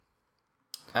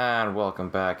And welcome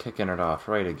back, kicking it off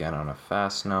right again on a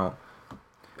fast note.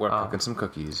 We're cooking some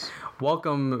cookies.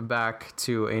 Welcome back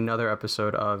to another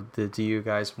episode of the Do You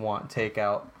Guys Want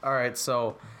Takeout? Alright,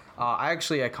 so I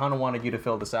kind of wanted you to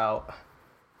fill this out.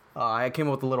 I came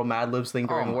up with a little Mad Libs thing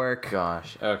during work.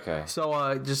 Gosh, okay.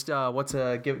 So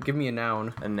give me a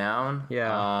noun. A noun?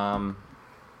 Yeah.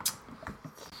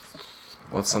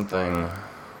 What's something?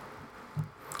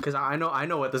 Because I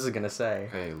know what this is going to say.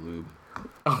 Okay, lube.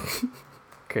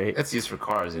 Great. It's used for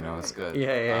cars, it's good.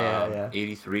 Yeah.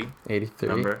 83. 83.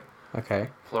 Remember? Okay.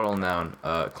 Plural noun,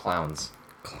 clowns.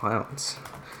 Clowns.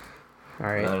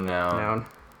 Alright. Another noun.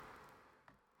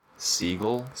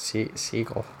 Seagull.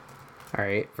 Seagull.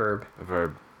 Alright, verb.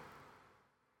 Verb.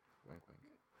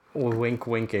 Wink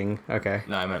winking. Okay.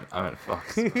 No, I meant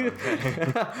fucks.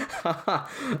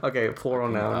 Okay, plural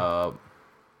noun.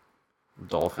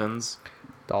 Dolphins.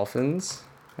 Dolphins.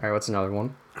 Alright, what's another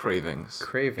one? Cravings.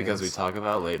 Cravings. Because we talk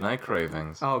about late night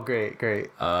cravings. Oh, great.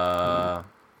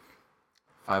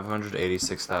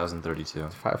 586,032.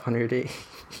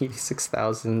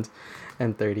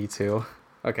 586,032.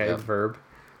 Okay, Yep. verb.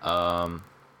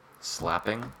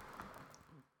 Slapping.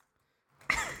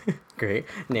 Great.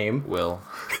 Name. Will.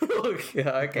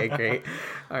 Okay, great.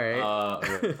 Alright.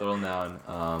 Plural noun.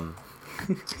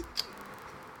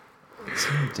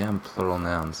 So many damn plural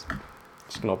nouns.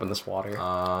 Just gonna open this water.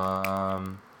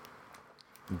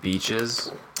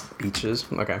 Beaches. Beaches.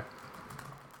 Okay.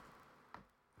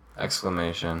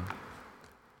 Exclamation.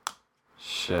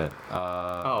 Shit.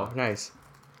 Oh, nice.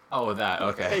 Oh, that.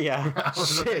 Okay. Yeah. I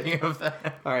was Shit. thinking of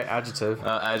that. Alright, adjective.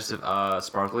 Adjective.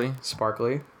 Sparkly.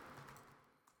 Sparkly.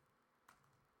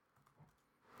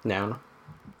 Noun.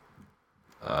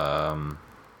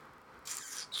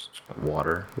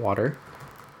 Water. Water.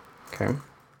 Okay.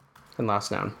 And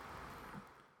last noun.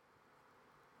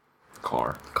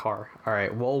 Car. Car. All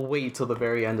right. We'll wait till the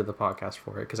very end of the podcast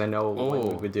for it because I know when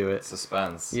we would do it.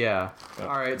 Suspense. Yeah.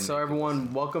 All right. So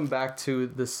everyone, welcome back to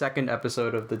the second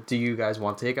episode of the Do You Guys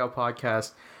Want Takeout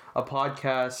podcast, a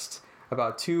podcast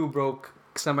about two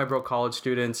semi-broke college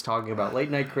students talking about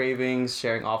late night cravings,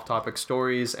 sharing off-topic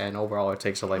stories, and overall our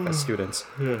takes of life as students.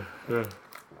 Yeah.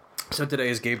 So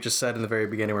today, as Gabe just said in the very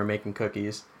beginning, we're making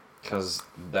cookies. Because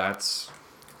that's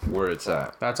where it's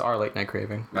at. That's our late night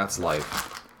craving. That's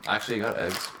life. Actually, you got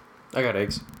eggs. I got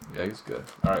eggs. Eggs, good.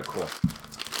 All right, cool.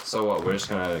 So what? We're just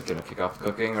gonna kick off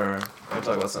cooking, or can we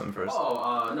talk about something first?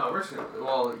 No, we're just gonna,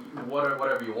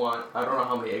 whatever you want. I don't know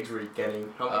how many eggs we're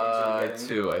getting. How many eggs are we getting?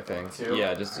 2, I think. Two?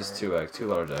 Yeah, just 2 eggs, 2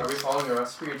 large eggs. Are we following a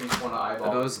recipe or do you just want to eyeball?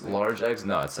 Are those large eggs?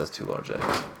 No, it says 2 large eggs.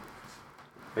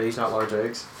 Are these not large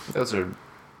eggs? Those are.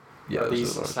 Yeah, are those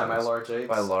these are large semi-large eggs?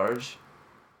 By large,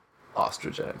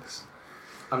 ostrich eggs.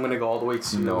 I'm gonna go all the way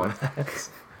to. No one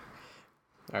has.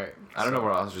 Alright. I don't know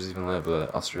where ostriches even live,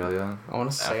 but Australia. I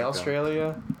want to say Africa.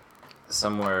 Australia.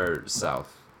 Somewhere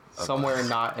south. Somewhere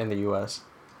not in the U.S.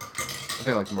 I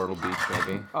think like Myrtle Beach,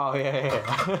 maybe. Oh yeah.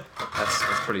 That's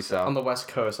pretty south. On the West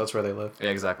Coast, that's where they live.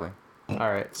 Yeah, exactly.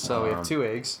 Alright, so we have 2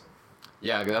 eggs.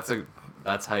 Yeah,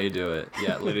 that's how you do it.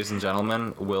 Yeah, ladies and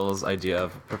gentlemen, Will's idea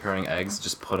of preparing eggs,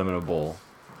 just put them in a bowl.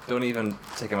 Don't even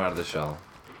take them out of the shell.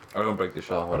 Or don't break the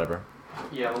shell, whatever.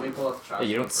 Yeah, let me pull up the trash. Yeah,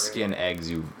 you don't skin eggs,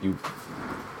 you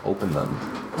open them.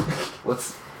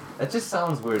 That just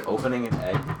sounds weird, opening an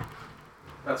egg.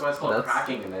 That's why it's called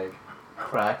cracking an egg.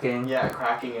 Cracking? Yeah,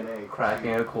 cracking an egg.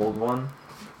 Cracking a cold one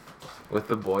with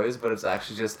the boys, but it's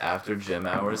actually just after gym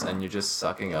hours and you're just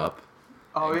sucking up.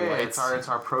 Oh egg yeah, whites. it's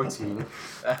our protein.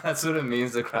 That's what it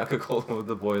means to crack a cold one with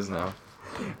the boys now.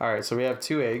 Alright, so we have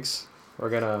 2 eggs. We're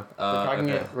gonna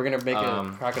make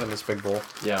it crack it in this big bowl.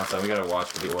 Yeah, so we gotta watch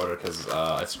for the order because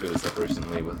I screwed this up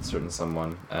recently with a certain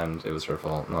someone and it was her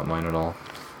fault, not mine at all.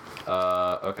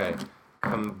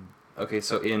 Okay,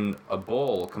 so in a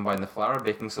bowl, combine the flour,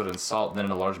 baking soda, and salt. Then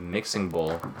in a large mixing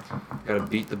bowl, gotta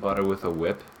beat the butter with a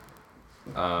whip.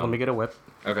 Let me get a whip.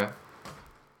 Okay.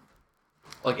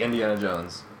 Like Indiana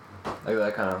Jones, like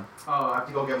that kind of. Oh, I have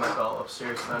to go get my belt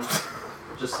upstairs then.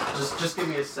 Just give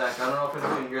me a sec. I don't know if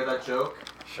anyone can hear that joke.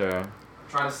 Sure. I'm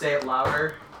trying to say it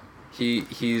louder. He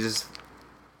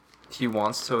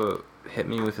wants to hit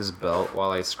me with his belt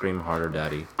while I scream harder,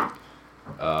 daddy.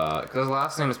 Because his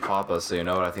last name is Papa, so you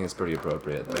know what? I think it's pretty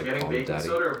appropriate. Are we getting baking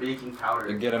soda or baking powder?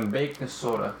 You're getting baking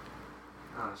soda.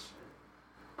 Oh shit.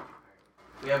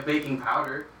 We have baking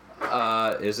powder.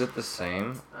 Is it the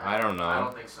same? I don't know. I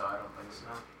don't think so.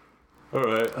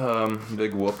 Alright,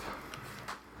 big whoop.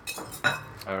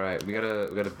 Alright, we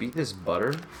gotta beat this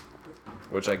butter,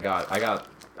 which I got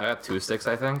 2 sticks,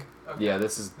 I think. Okay. Yeah,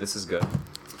 this is good.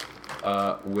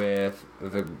 With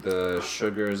the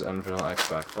sugars and vanilla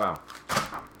extract. Wow.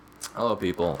 Hello,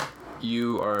 people.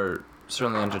 You are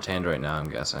certainly entertained right now, I'm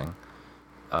guessing.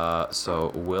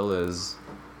 So Will is...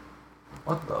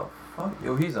 What the fuck?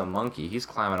 Yo, he's a monkey. He's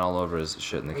climbing all over his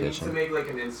shit in the kitchen. We need to make like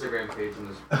an Instagram page in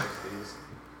this please.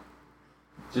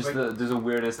 Just there's the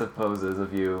weirdest of poses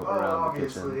of you around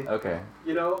obviously. the kitchen. Okay.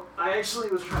 You know, I actually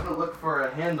was trying to look for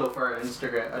a handle for an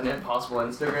Instagram, an possible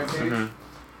Instagram page,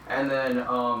 and then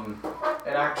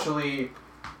it actually,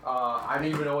 I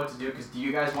didn't even know what to do because do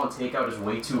you guys want takeout is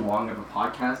way too long of a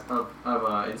podcast of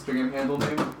a Instagram handle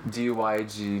name?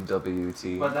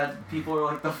 DYGWT. But that people are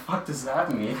like, the fuck does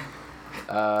that mean?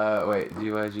 Wait,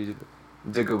 DYG.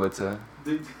 Digawita.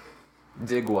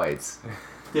 Dig whites.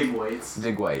 Dig weights.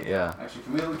 Dig white, yeah. Actually,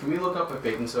 can we look up if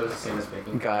baking soda is the same as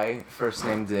baking? Guy, first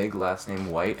name Dig, last name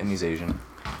White, and he's Asian.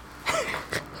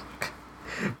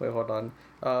 Wait, hold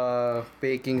on.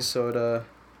 Baking soda,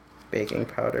 baking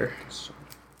powder.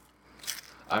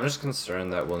 I'm just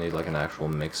concerned that we'll need like an actual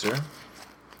mixer,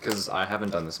 because I haven't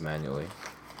done this manually.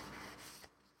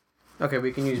 Okay,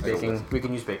 we can use baking. We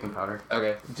can use baking powder.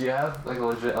 Okay. Do you have like a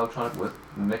legit electronic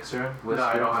mixer? No,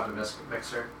 I don't have a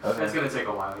mixer. Okay. It's gonna take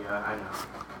a while. Yeah, I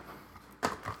know.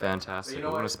 Fantastic. You know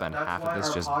We're gonna what? spend That's half why of this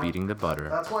our just beating the butter.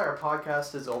 That's why our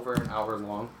podcast is over an hour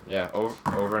long. Yeah,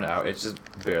 over an hour. It's just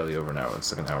barely over an hour.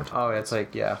 It's like an hour. Oh, it's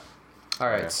like yeah. All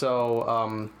right, Okay. so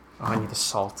oh, I need the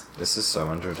salt. This is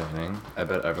so entertaining. I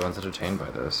bet everyone's entertained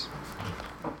by this.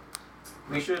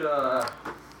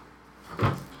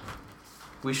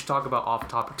 We should talk about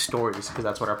off-topic stories because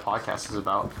that's what our podcast is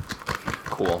about.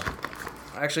 Cool.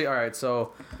 Actually, all right.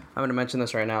 So I'm gonna mention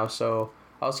this right now. So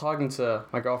I was talking to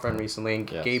my girlfriend recently, and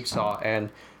Yes. Gabe saw, and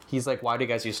he's like, "Why do you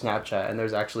guys use Snapchat?" And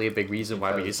there's actually a big reason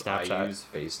why we use Because Snapchat. I use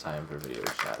FaceTime for video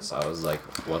chat, so I was like,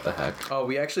 what the heck? Oh,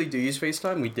 we actually do use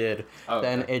FaceTime. We did. Oh,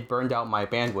 Then okay. it burned out my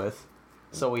bandwidth,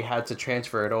 so we had to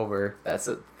transfer it over. That's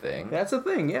a thing. That's a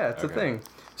thing. Yeah, it's a Okay. thing.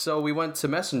 So we went to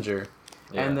Messenger,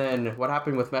 and Yeah. then what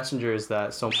happened with Messenger is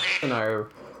that and I,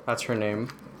 that's her name.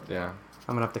 Yeah.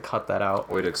 I'm gonna have to cut that out.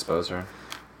 Way to expose her.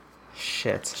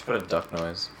 Shit. Just put a duck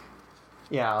noise.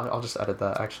 Yeah, I'll just edit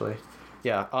that actually.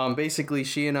 Yeah. Basically,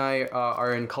 she and I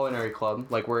are in culinary club.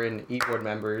 Like we're in e-board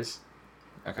members.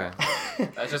 Okay.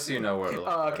 That's just so you know where.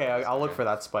 Oh, okay. I'll look for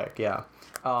that spike. Yeah.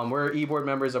 We're e-board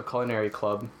members of culinary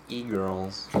club,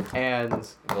 E-girls. and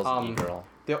Will's an e-girl.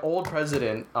 the old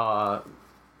president,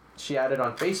 she added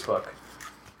on Facebook.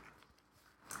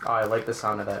 Oh, I like the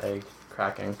sound of that egg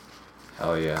cracking.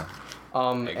 Hell yeah.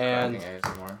 Egg And cracking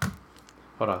ASMR.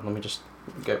 hold on, let me just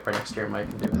get right next to your mic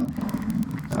and do it.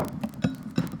 Fuck.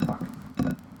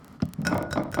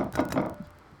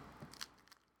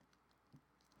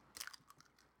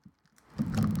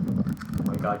 Oh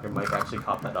my god, your mic actually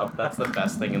caught that up. That's the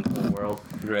best thing in the whole world.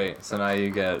 Great. So now you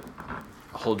get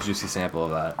a whole juicy sample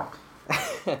of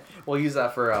that. We'll use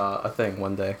that for a thing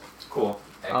one day. Cool.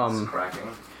 Eggs cracking.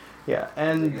 Yeah,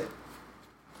 and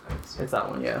It's it's that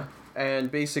one, yeah.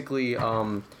 And basically,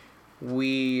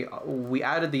 we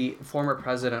added the former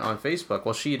president on Facebook.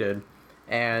 Well, she did,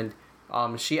 and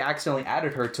she accidentally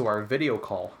added her to our video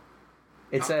call.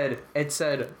 It said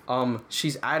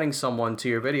she's adding someone to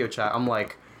your video chat. I'm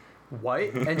like, what?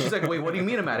 And she's like, wait, what do you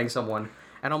mean I'm adding someone?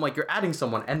 And I'm like, you're adding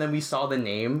someone. And then we saw the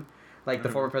name, like the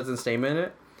former president's name in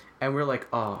it. And we're like,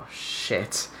 oh,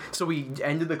 shit. So we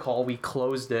ended the call. We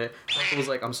closed it. It was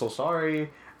like, I'm so sorry.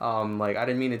 Like, I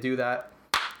didn't mean to do that.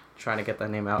 Trying to get that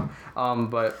name out.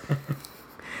 But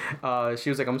she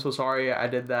was like, I'm so sorry. I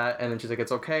did that. And then she's like,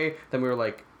 it's okay. Then we were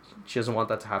like, she doesn't want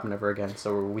that to happen ever again.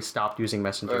 So we stopped using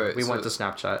Messenger. Alright, we so- went to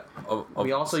Snapchat.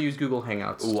 We also use Google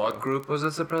Hangouts. What too. group was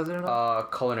this the president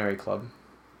of? Culinary Club.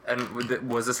 And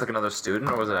was this like another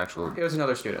student or was it actual? It was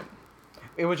another student.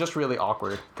 It was just really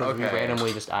awkward because we Okay.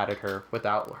 randomly just added her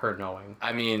without her knowing.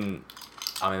 I mean,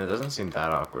 it doesn't seem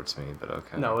that awkward to me, but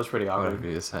okay. No, it was pretty Whatever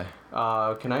awkward. you say.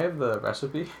 Can I have the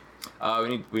recipe?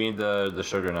 We need the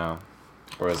sugar now.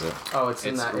 Where is it? Oh, it's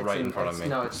in It's that. right in front of it's- me.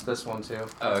 No, it's this one too.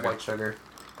 That's Oh, okay. white sugar.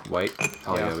 White?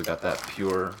 Oh Yeah. yeah, we got that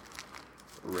pure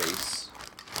race.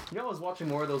 You know, I was watching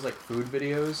more of those like food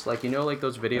videos. Like like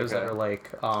those videos that Okay. are like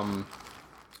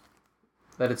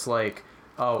that it's like,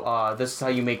 this is how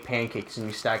you make pancakes, and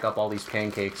you stack up all these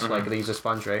pancakes like they use a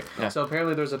sponge, right? Yeah. So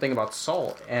apparently there's a thing about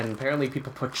salt, and apparently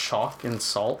people put chalk in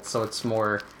salt, so it's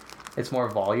more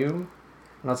volume.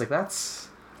 And I was like, that's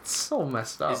so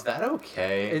messed up. Is that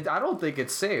okay? I don't think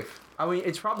it's safe. I mean,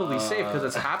 it's probably safe because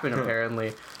it's happened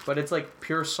apparently, but it's like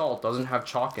pure salt, doesn't have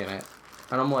chalk in it,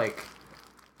 and I'm like,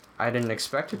 I didn't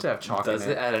expect it to have chalk Does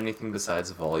in it add anything besides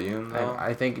volume though?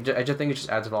 I think I just think it just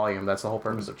adds volume. That's the whole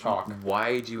purpose of chalk,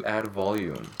 Why do you add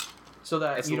volume? so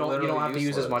that It's you don't literally have to use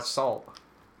as useless. much salt.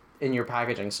 in your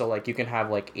packaging. So like you can have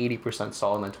like 80%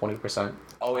 salt and then 20%.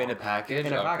 Oh, in a package?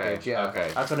 In a package, yeah.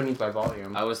 Okay. That's what it means by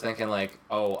volume. I was thinking like,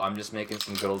 oh, I'm just making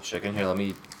some good old chicken here. Let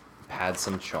me pad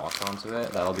some chalk onto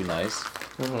it. That'll be nice.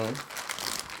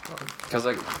 Because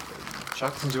like,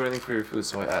 chalk doesn't do anything for your food,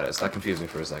 so I add it. So that confused me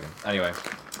for a second. Anyway.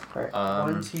 Alright,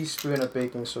 1 teaspoon of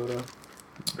baking soda.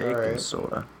 Baking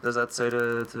soda. Does that say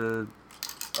to?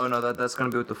 Oh no, that's gonna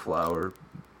be with the flour.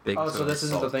 Baking so this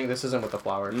isn't the thing. This isn't with the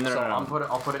flour. No, so no.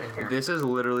 I'll put it in here. This is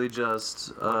literally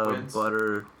just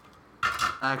butter.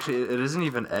 Actually, it isn't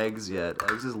even eggs yet.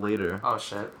 Eggs is later. Oh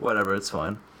shit. Whatever, it's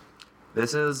fine.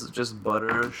 This is just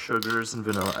butter, sugars, and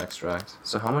vanilla extract.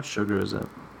 So how much sugar is it?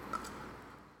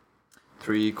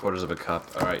 3/4 of a cup.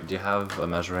 All right. Do you have a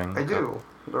measuring? I cup? do.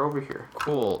 They're over here.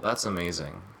 Cool. That's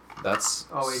amazing. That's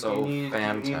so do you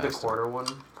fantastic. need the quarter one?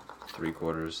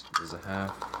 3/4 is a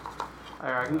half.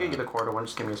 Alright, I can get you the quarter one.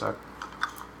 Just give me a sec.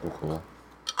 Oh, cool.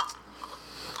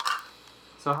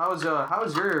 So how's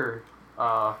your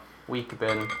week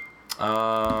been?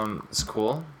 It's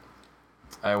cool.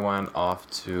 I went off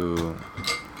to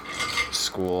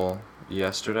school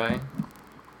yesterday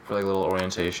for like a little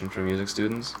orientation for music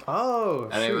students. Oh,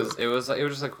 and it was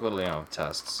just like little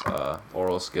tests,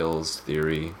 oral skills,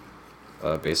 theory,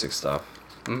 basic stuff.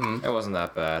 Mm-hmm. It wasn't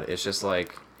that bad. It's just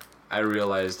like I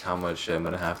realized how much I'm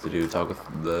gonna have to do to talk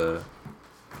with the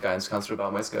guidance counselor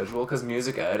about my schedule, because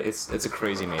music ed, it's a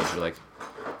crazy major, like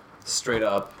straight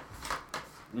up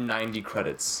 90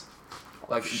 credits,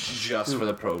 like just for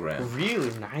the program.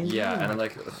 Really? 90? Yeah, and then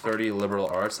like 30 liberal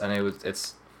arts, and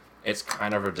it's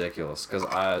kind of ridiculous, because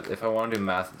if I want to do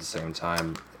math at the same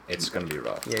time, it's gonna be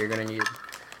rough. Yeah, you're gonna need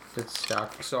good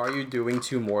stuff. So are you doing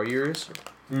 2 more years?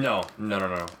 No.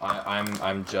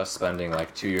 I'm just spending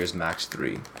like 2 years, max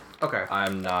 3. Okay.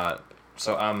 I'm not.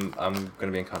 So I'm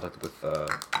gonna be in contact with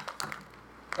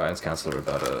guidance counselor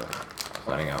about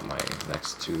planning out my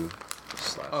next 2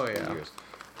 / years.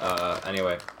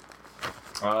 Anyway.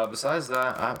 Besides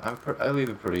that, I live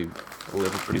a pretty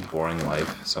boring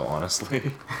life. So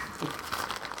honestly,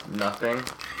 nothing.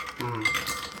 Mm.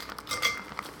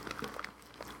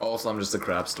 Also, I'm just a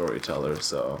crap storyteller.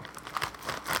 So.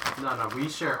 No, we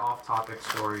share off-topic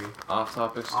stories.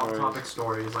 Off-topic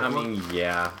stories. Like, I mean,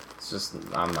 yeah. It's just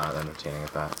I'm not entertaining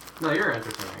at that. No, you're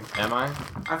entertaining. Am I?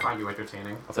 I find you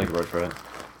entertaining. I'll take your word for it.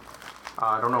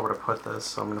 I don't know where to put this,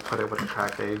 so I'm gonna put it with the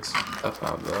packed eggs. Up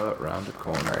on the rounded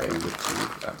corner.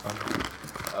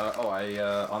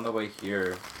 On the way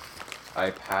here,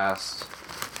 I passed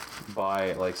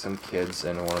by like some kids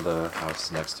in one of the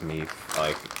houses next to me,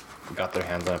 like got their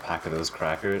hands on a pack of those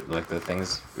crackers, like the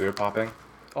things we were popping.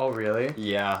 Oh really?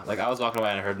 Yeah, like I was walking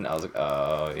away and I heard it and I was like,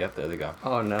 oh, yep, there they go.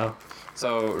 Oh no.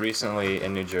 So recently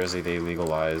in New Jersey they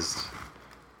legalized.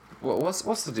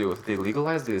 What's the deal with it? They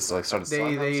legalized? They just like started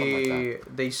selling them? Something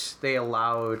like that. They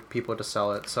allowed people to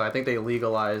sell it, so I think they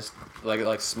legalized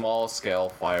like small scale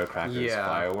firecrackers,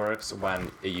 fireworks,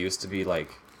 when it used to be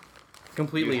like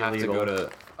completely you have illegal. to go to.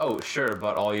 Oh sure,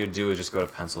 but all you do is just go to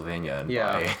Pennsylvania and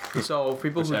buy. So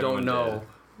people who don't know,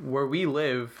 did. where we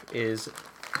live is.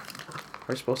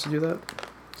 Are you supposed to do that?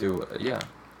 Yeah.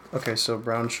 Okay, so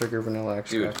brown sugar, vanilla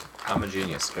extract. Dude, I'm a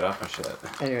genius. Get off my shit.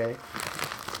 Anyway.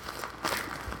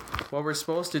 What we're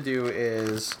supposed to do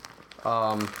is,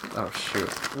 oh shoot,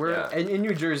 we're in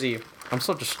New Jersey. I'm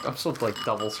still like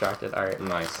double distracted. All right.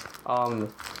 Nice.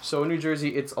 So in New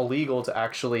Jersey, it's illegal to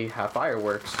actually have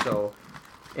fireworks. So,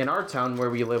 in our town where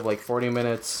we live, like 40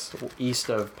 minutes east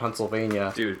of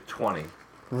Pennsylvania. Dude, 20.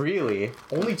 Really?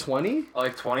 Only 20?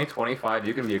 Like 20, 25,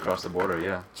 you can be across the border.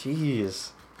 Yeah. Jeez.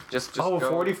 Just go.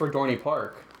 40 for Dorney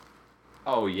Park.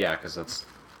 Oh yeah, because that's.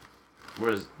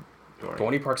 Where's Dorney?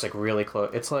 Dorney Park's like really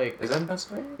close. It's like. Is that in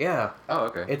Pennsylvania? Yeah. Oh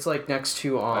okay. It's like next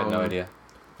to I had no idea.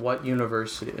 What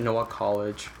university? No, what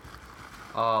college?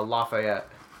 Lafayette.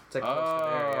 It's like close to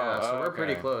there. Yeah. So we're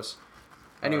pretty close.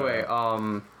 Anyway,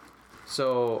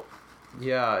 so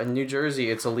yeah, in New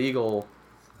Jersey, it's illegal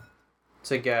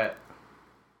to get.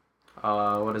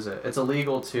 What is it? It's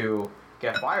illegal to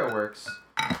get fireworks.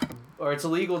 Or it's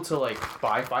illegal to like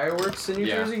buy fireworks in New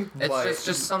Jersey. It's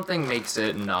just something makes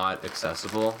it not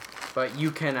accessible. But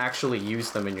you can actually use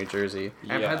them in New Jersey.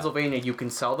 And Pennsylvania, you can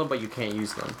sell them, but you can't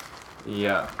use them.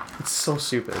 Yeah. It's so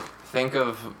stupid. Think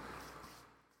of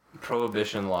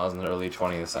prohibition laws in the early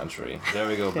 20th century. There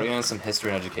we go. Bring in some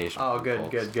history and education. Oh,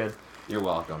 good. You're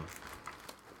welcome.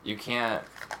 You can't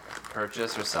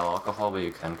purchase or sell alcohol, but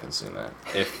you can consume it.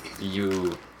 If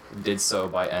you did so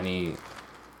by any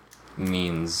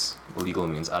means, legal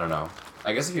means, I don't know.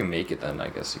 I guess if you make it, then I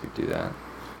guess you could do that.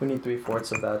 We need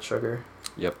 3/4 of that sugar.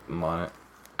 Yep, I'm on it.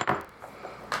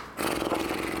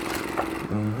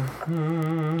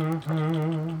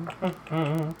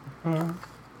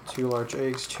 2 large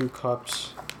eggs, 2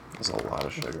 cups. That's a lot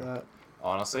of sugar.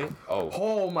 Honestly?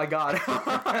 Oh my god.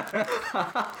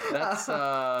 That's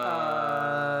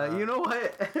you know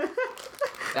what?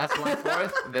 That's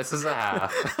 1/4. This is a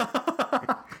half.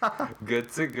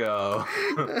 Good to go.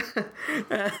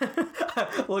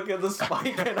 Look at the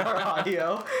spike in our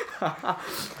audio.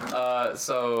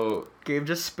 So Gabe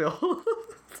just spilled.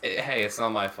 Hey, it's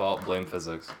not my fault. Blame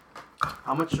physics.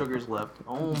 How much sugar's left?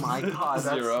 Oh my god,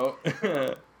 that's 0.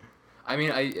 I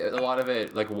mean, a lot of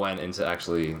it like went into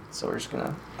actually. So we're just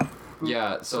gonna.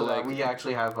 Yeah, so like we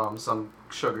actually have some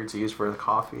sugar to use for the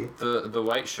coffee. The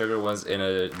white sugar was in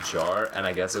a jar, and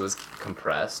I guess it was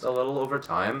compressed a little over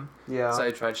time. Yeah. So I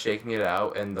tried shaking it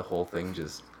out, and the whole thing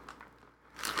just.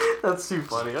 That's too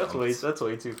funny. That's way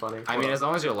too funny. I mean, as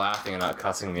long as you're laughing and not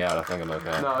cussing me out, I think I'm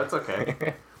okay. No, it's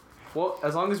okay. Well,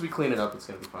 as long as we clean it up, it's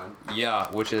gonna be fine.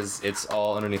 Yeah, which is it's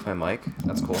all underneath my mic.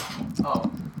 That's cool. Oh,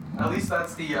 at least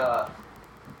that's the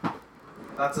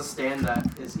that's a stand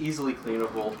that is easily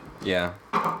cleanable. Yeah.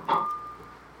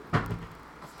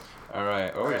 All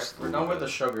right. Oh, okay, we're done with the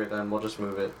sugar. Then we'll just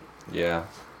move it. Yeah.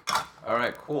 All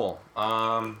right. Cool.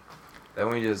 Then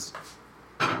we just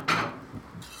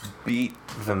beat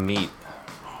the meat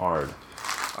hard.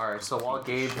 All right. So while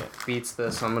Gabe beats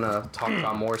this, I'm gonna talk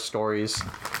about more stories.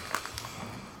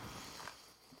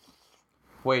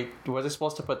 Wait, was I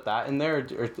supposed to put that in there,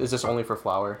 or is this only for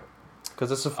flour?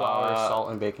 Because this is flour, salt,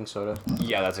 and baking soda.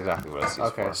 Yeah, that's exactly what it's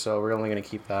used for. Okay, so we're only gonna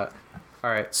keep that. All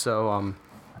right, so I'm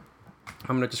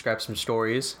gonna describe some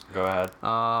stories. Go ahead.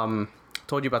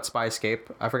 Told you about Spy Escape.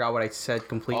 I forgot what I said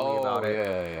completely about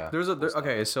it. Yeah.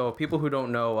 Okay, so people who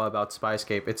don't know about Spy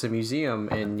Escape, it's a museum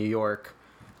in New York.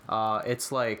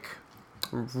 It's like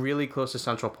really close to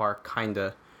Central Park,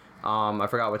 kinda. I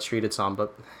forgot what street it's on,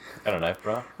 but. Got a knife,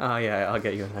 bro? Yeah, I'll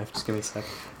get you a knife. Just give me a sec.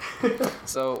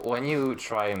 So when you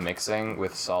try mixing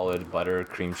with solid butter,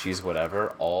 cream cheese,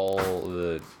 whatever, all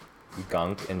the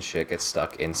gunk and shit gets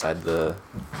stuck inside the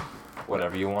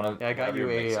whatever you want to. Yeah, I got you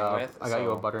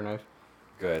a butter knife.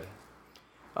 Good.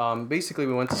 Basically,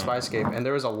 we went to Spy Escape, and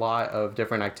there was a lot of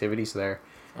different activities there,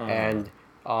 and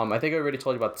I think I already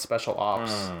told you about the special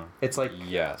ops. It's like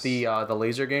the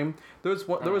laser game. There was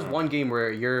one game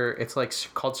where it's like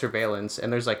called surveillance,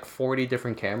 and there's like 40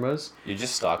 different cameras. You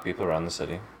just stalk people around the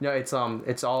city. No, it's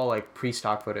all like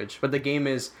pre-stock footage. But the game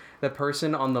is a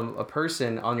person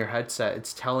on your headset.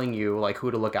 It's telling you like who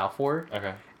to look out for.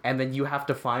 Okay. And then you have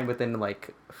to find within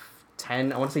like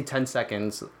 10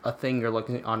 seconds a thing you're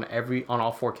looking on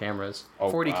all 4 cameras.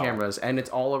 40 cameras, and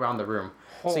it's all around the room.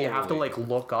 So you have to like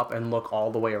look up and look all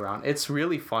the way around. It's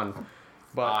really fun.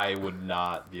 But I would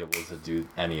not be able to do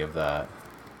any of that.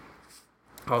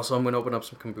 Also, I'm gonna open up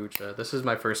some kombucha. This is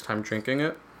my first time drinking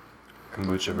it.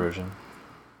 Kombucha version.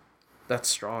 That's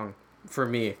strong for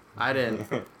me. I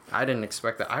didn't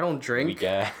expect that. I don't drink.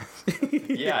 Yeah,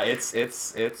 it's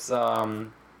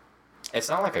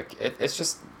not like it's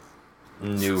just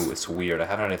new. It's weird. I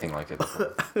haven't had anything like it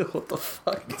before. What the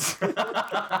fuck?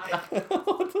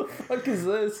 What the fuck is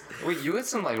this? Wait, you had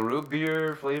some like root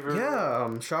beer flavor? Yeah,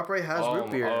 ShopRite has root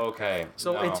beer. Okay.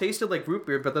 So it tasted like root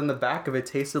beer, but then the back of it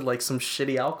tasted like some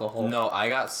shitty alcohol. No, I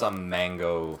got some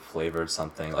mango flavored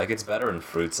something. Like it's better in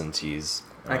fruits and teas.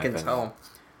 I can tell.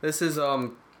 This is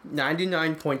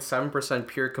 99.7%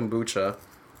 pure kombucha.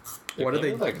 What are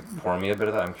they like? Pour me a bit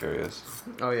of that. I'm curious.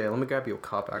 Oh yeah, let me grab you a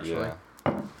cup actually.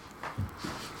 Yeah.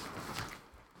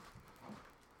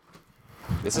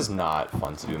 This is not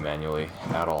fun to do manually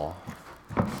at all.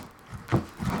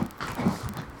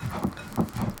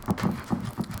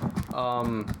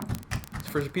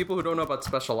 For people who don't know about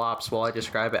special ops, well, I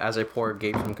describe it as I pour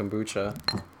Gabe some kombucha.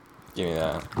 Give me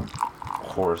that.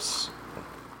 Horse.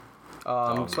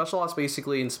 Special ops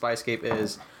basically in Spy Escape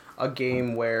is a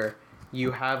game where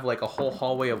you have like a whole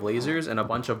hallway of lasers and a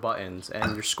bunch of buttons,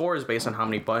 and your score is based on how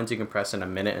many buttons you can press in a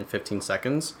minute and 15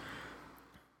 seconds.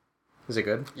 Is it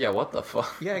good? Yeah, what the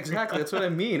fuck? Yeah, exactly. That's what I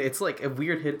mean. It's like a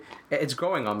weird hit. It's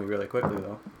growing on me really quickly,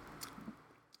 though.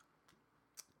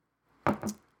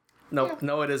 Nope, yeah.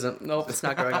 No, it isn't. Nope, it's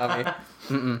not growing on me.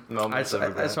 No, I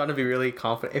just want to be really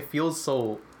confident. It feels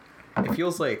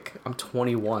like I'm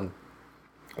 21.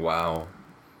 Wow.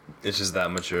 It's just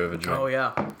that mature of a drink. Oh,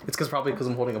 yeah. It's probably because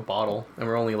I'm holding a bottle, and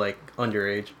we're only, like,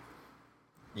 underage.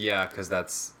 Yeah, because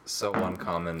that's so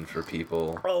uncommon for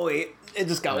people. Oh, wait. It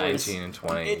just got 19 and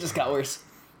 20. It just got worse.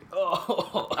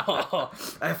 Oh,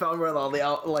 I found where all the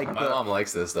My mom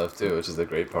likes this stuff, too, which is the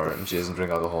great part, and she doesn't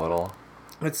drink alcohol at all.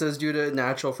 It says, due to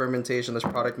natural fermentation, this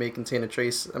product may contain a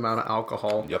trace amount of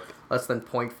alcohol. Yep. Less than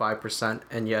 0.5%,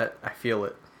 and yet I feel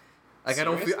it. Like,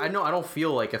 Seriously? I don't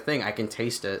feel like a thing. I can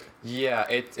taste it. Yeah,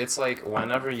 it's like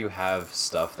whenever you have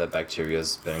stuff that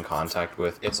bacteria's been in contact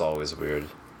with, it's always weird.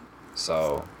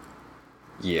 So,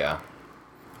 yeah.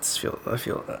 I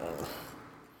feel.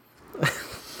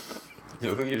 You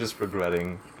look, you're just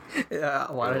regretting.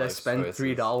 Yeah, why Your did I life spend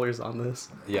choices. $3 on this?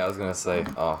 Yeah, I was gonna say,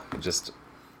 just.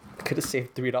 I could have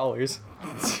saved $3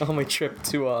 on my trip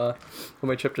to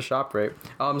ShopRite.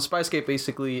 Spyscape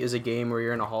basically is a game where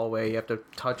you're in a hallway. You have to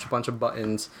touch a bunch of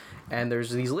buttons, and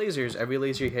there's these lasers. Every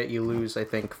laser you hit, you lose, I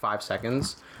think, 5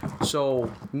 seconds.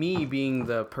 So me, being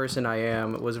the person I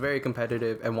am, was very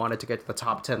competitive and wanted to get to the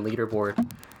top 10 leaderboard.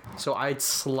 So I'd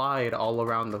slide all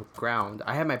around the ground.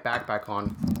 I had my backpack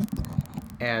on,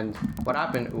 and what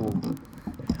happened?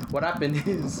 What happened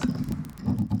is.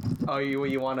 Oh,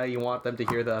 you want them to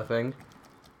hear the thing?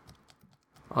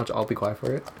 I'll be quiet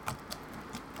for it.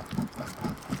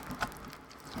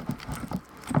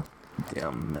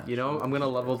 Damn. You know, I'm gonna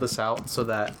level this out so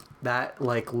that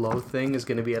like low thing is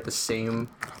gonna be at the same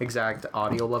exact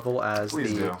audio level as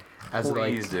Please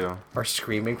do. our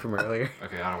screaming from earlier.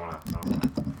 Okay, I don't wanna.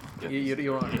 You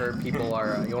don't want to hurt people.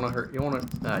 You don't want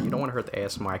to hurt the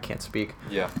ASMR. I can't speak.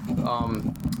 Yeah.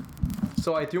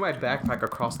 So I threw my backpack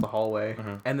across the hallway,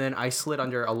 and then I slid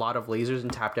under a lot of lasers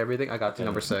and tapped everything. I got to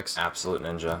number 6. Absolute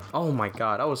ninja. Oh my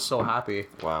god, I was so happy.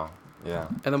 Wow. Yeah.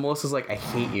 And then Melissa's like, I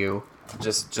hate you.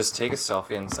 Just take a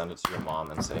selfie and send it to your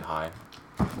mom and say hi.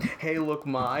 Hey, look,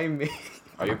 I made...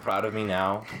 Are you proud of me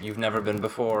now? You've never been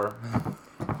before.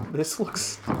 This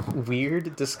looks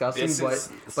weird, disgusting, This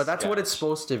but that's what it's sketch.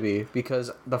 supposed to be, because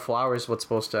the flour is what's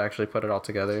supposed to actually put it all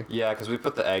together. Yeah, because we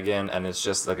put the egg in, and it's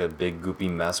just like a big goopy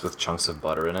mess with chunks of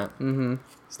butter in it. Mm-hmm.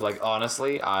 It's like,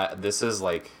 honestly, this is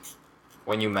like,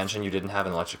 when you mentioned you didn't have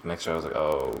an electric mixer, I was like,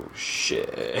 oh,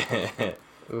 shit.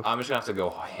 I'm just gonna have to go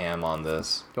ham on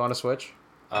this. Do you want to switch?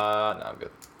 No, I'm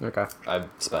good. Okay. I've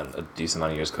spent a decent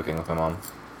amount of years cooking with my mom.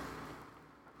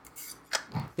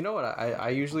 You know what I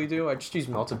usually do? I just use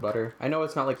melted butter. I know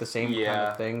it's not like the same kind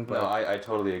of thing, but... No, I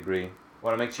totally agree.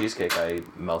 When I make cheesecake, I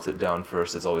melt it down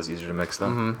first. It's always easier to mix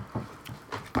them.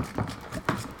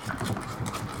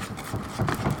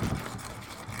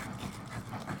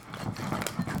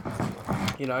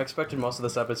 You know, I expected most of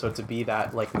this episode to be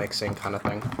that, like, mixing kind of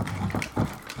thing.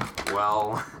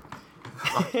 Well,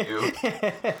 fuck you.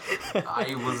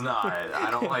 I was not. I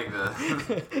don't like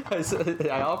this.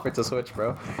 I offered to switch,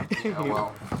 bro. Yeah,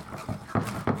 well.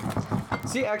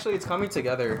 See, actually, it's coming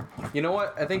together. You know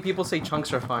what? I think people say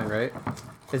chunks are fine, right?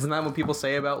 Isn't that what people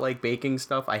say about, like, baking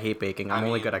stuff? I hate baking. I'm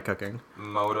only good at cooking.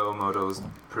 Moto's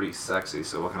pretty sexy,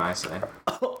 so what can I say?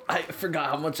 Oh, I forgot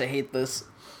how much I hate this.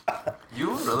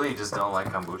 You really just don't like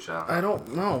kombucha. I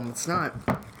don't know. It's not.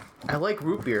 I like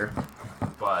root beer.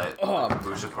 But the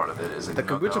kombucha part of it is a The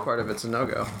no-go. kombucha part of it's a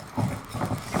no-go.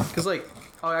 Because, like...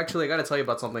 Oh, actually, I gotta tell you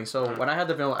about something. So, when I had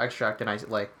the vanilla extract and I,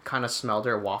 like, kind of smelled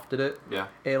it or wafted it... Yeah.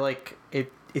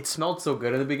 It smelled so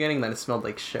good in the beginning, then it smelled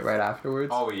like shit right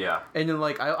afterwards. Oh, yeah. And then,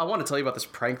 like, I want to tell you about this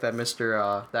prank that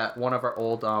that one of our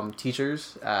old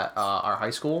teachers at our high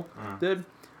school did.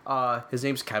 His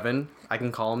name's Kevin. I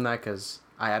can call him that because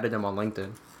I added him on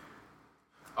LinkedIn.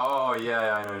 Oh,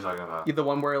 yeah, I know what you're talking about. The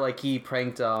one where, like, he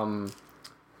pranked one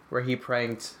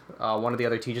of the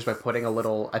other teachers by putting a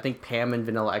little, I think, Pam and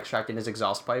vanilla extract in his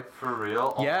exhaust pipe. For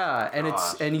real? Oh Yeah, and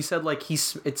gosh. and he said, like,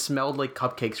 it smelled like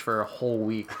cupcakes for a whole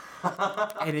week.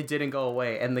 And it didn't go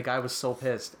away, and the guy was so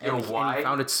pissed. Yo, And he why?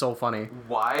 found it so funny.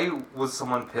 Why was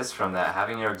someone pissed from that?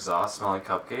 Having your exhaust smell like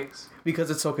cupcakes? Because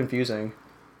it's so confusing.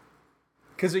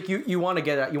 Because, like, you want to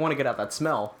get out that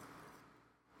smell.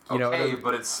 You Okay, know,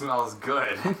 but it smells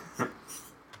good.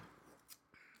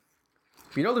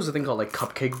 you know, there's a thing called, like,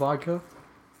 cupcake vodka.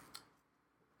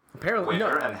 Apparently,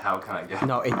 Where and how can I get it?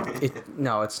 no,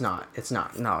 no, it's not.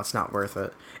 No, it's not worth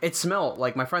it. It smelled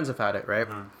like my friends have had it, right?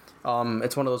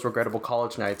 It's one of those regrettable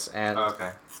college nights, and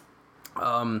Okay.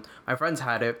 my friends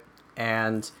had it,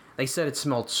 and they said it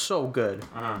smelled so good.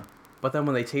 But then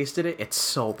when they tasted it, it's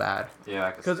so bad.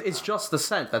 Yeah, Because it's just the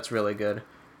scent that's really good.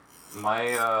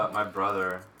 my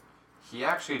brother, he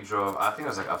actually drove, I think it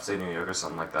was like upstate New York or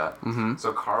something like that.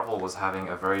 So Carvel was having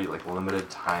a very like limited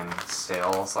time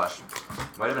sale /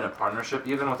 might have been a partnership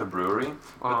even with a brewery.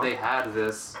 But they had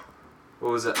this,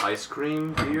 what was it, ice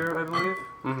cream beer, I believe?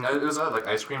 It was like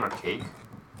ice cream or cake.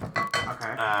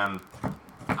 Okay. I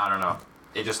don't know.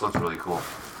 It just looked really cool.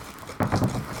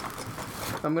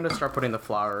 I'm gonna start putting the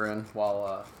flour in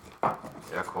while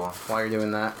Yeah, cool. you're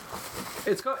doing that.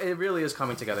 It really is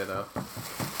coming together though.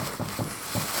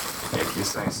 If you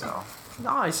say so. No,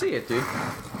 I see it, dude.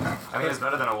 I mean, it's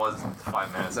better than it was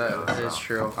 5 minutes ago. That is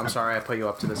true. I'm sorry I put you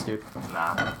up to this, dude.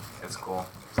 Nah, it's cool.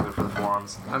 It's good for the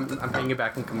forums. I'm paying you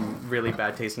back in really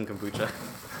bad tasting kombucha.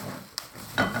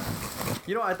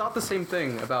 You know, I thought the same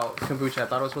thing about kombucha. I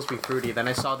thought it was supposed to be fruity. Then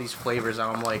I saw these flavors and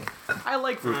I'm like, I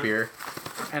like root beer.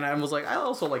 And I was like, I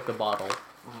also like the bottle.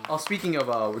 Speaking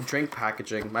of drink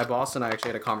packaging, my boss and I actually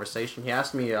had a conversation. He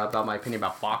asked me about my opinion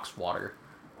about box water.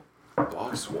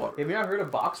 Box water? Have you ever heard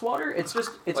of box water? It's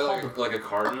called... Like a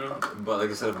carton, but like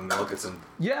instead of milk, it's in...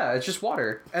 Yeah, it's just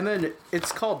water. And then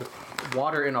it's called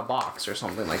water in a box or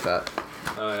something like that.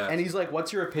 Oh, yeah. And he's like,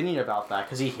 what's your opinion about that?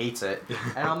 Because he hates it.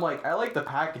 And I'm like, I like the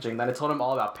packaging. Then I told him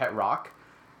all about Pet Rock.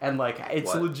 And like,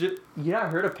 it's legit... Yeah,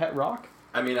 heard of Pet Rock?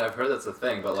 I mean, I've heard that's a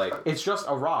thing, but like... It's just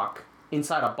a rock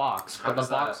inside a box. But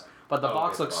the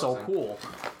box looks so cool.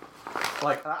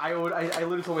 Like, I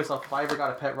literally told myself, if I ever got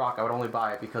a Pet Rock, I would only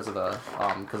buy it because of the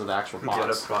actual box. Get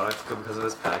a product because of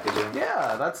his packaging.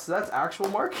 Yeah, that's actual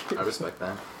marketing. I respect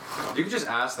that. You could just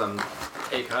ask them,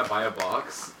 hey, can I buy a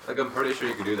box? Like, I'm pretty sure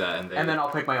you could do that. And then I'll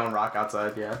pick my own rock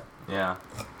outside, yeah. Yeah.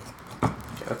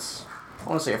 Okay, that's, I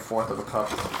want to say a fourth of a cup.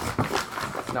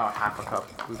 No, half a cup.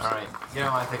 Oops. Alright, you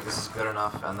know, I think this is good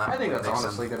enough. And that I think that's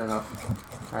honestly good enough.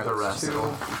 Alright, the rest.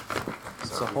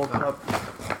 It's a whole cup.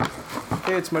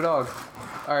 Hey, it's my dog.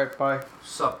 Alright, bye.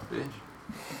 Sup, bitch?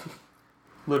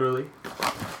 Literally.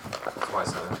 That's why I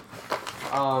said it.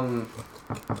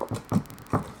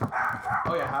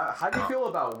 Oh yeah, how do you feel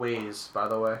about Waze, by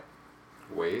the way?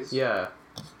 Waze? Yeah.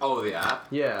 Oh, the app?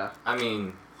 Yeah. I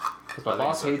mean... My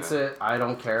boss hates it, I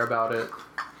don't care about it.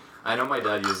 I know my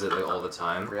dad uses it like all the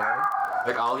time. Really?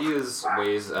 Like, I'll use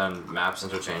Waze and Maps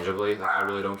interchangeably. Like, I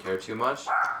really don't care too much.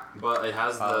 But it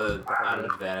has the added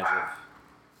advantage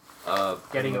of...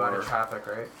 getting you out of traffic,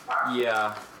 right?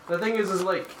 Yeah. The thing is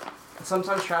like,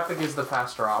 sometimes traffic is the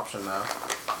faster option, though.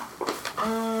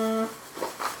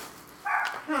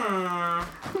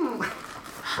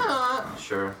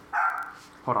 Sure.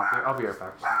 Hold on, I'll be right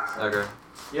back. Okay.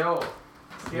 Yo,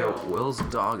 Will's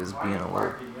dog is being a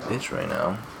little bitch right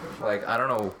now. Like, I don't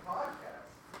know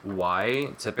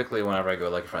why. Typically, whenever I go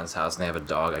to like a friend's house and they have a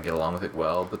dog, I get along with it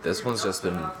well. But this one's just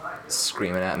been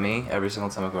screaming at me every single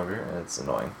time I go over here, and it's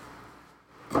annoying.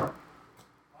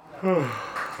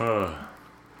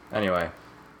 Anyway.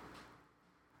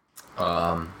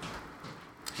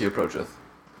 He approacheth.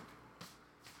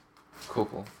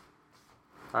 Cool.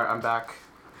 Alright, I'm back.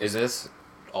 Is this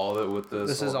all of it with the?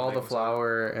 This is all the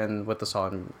flour and with the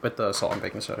salt and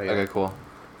baking soda. Yeah. Okay, cool.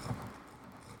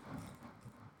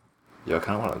 Yo, I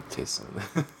kind of want to taste some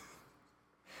of this.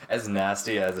 As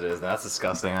nasty as it is, that's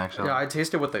disgusting. Actually. Yeah, I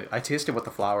tasted with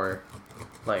the flour,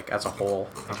 like as a whole.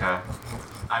 Okay.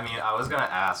 I mean, I was gonna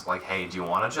ask, like, hey, do you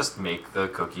want to just make the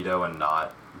cookie dough and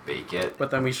not bake it?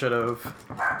 But then we should have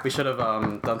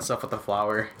done stuff with the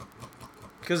flour.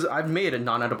 Because I've made a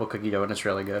non-edible cookie dough and it's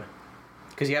really good.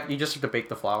 Because you just have to bake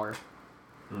the flour.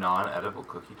 Non-edible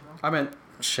cookie dough? I meant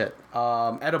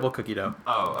edible cookie dough.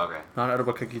 Oh, okay.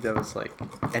 Non-edible cookie dough is like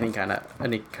any kind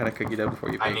of cookie dough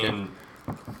before you bake it. I mean,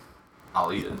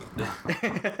 I'll eat it.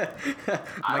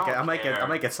 I might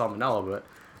get salmonella, but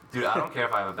dude, I don't care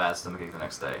if I have a bad stomachache the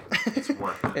next day. It's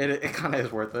worth it. It kind of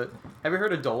is worth it. Have you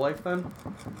heard of Dough Life then?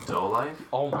 Dough Life?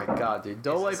 Oh my god, dude.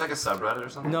 Dough Life. It's like a subreddit or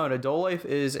something? No, Dough Life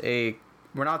is a.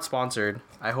 We're not sponsored.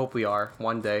 I hope we are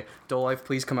one day. Dough Life,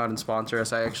 please come out and sponsor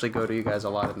us. I actually go to you guys a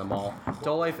lot in the mall.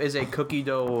 Dough Life is a cookie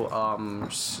dough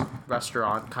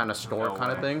restaurant kind of store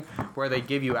kind of thing where they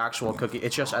give you actual cookie.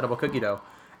 It's just edible cookie dough.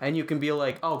 And you can be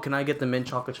like, oh, can I get the mint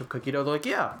chocolate chip cookie dough? They're like,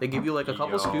 yeah. They give you like a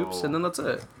couple scoops and then that's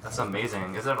it. That's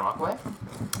amazing. Is it in Rockaway?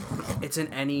 It's in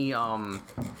any,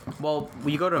 well,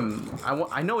 we go to,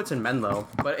 I know it's in Menlo,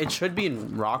 but it should be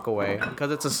in Rockaway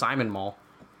because it's a Simon Mall.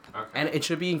 Okay. And it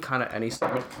should be in kind of any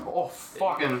Simon. Oh,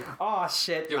 fuck. Oh,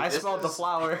 shit. Dude, I smelled the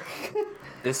flour.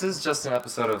 This is just an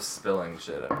episode of spilling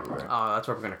shit everywhere. Oh, that's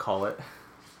what we're going to call it.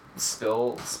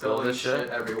 Spill this shit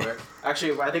everywhere.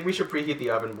 Actually, I think we should preheat the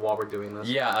oven while we're doing this.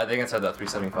 Yeah, I think it's at that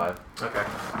 375. Okay.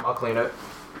 I'll clean it.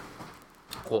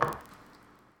 Cool.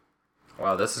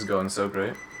 Wow, this is going so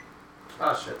great.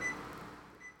 Oh, shit.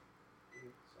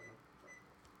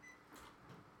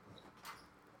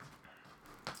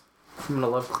 I'm gonna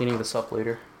love cleaning this up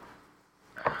later.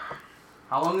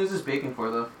 How long is this baking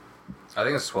for, though? I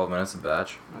think it's 12 minutes a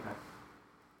batch. Okay.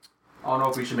 I don't know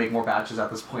if we should make more batches at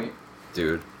this point.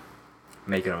 Dude,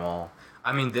 making them all.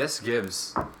 I mean, this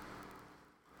gives,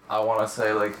 I want to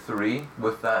say, like 3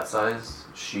 with that size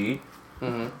sheet.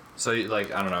 Mm-hmm. So,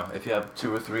 like, I don't know. If you have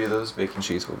 2 or 3 of those, baking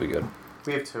sheets will be good.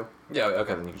 We have 2. Yeah,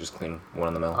 okay, then you can just clean one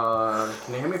in the middle.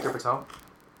 Can you hand me a paper towel?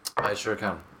 I sure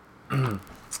can.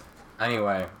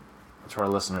 Anyway, to our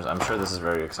listeners, I'm sure this is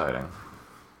very exciting.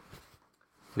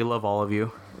 We love all of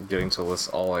you. Getting to list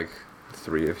all, like,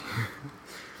 3 of you.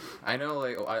 I know,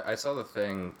 like, I saw the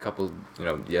thing a couple,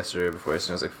 yesterday or before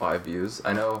yesterday, it was like 5 views.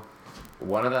 I know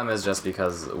one of them is just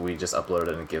because we just uploaded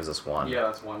it and it gives us 1. Yeah,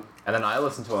 that's 1. And then I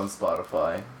listened to it on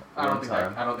Spotify. I don't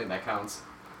think that counts.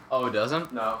 Oh, it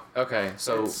doesn't? No. Okay,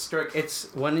 so...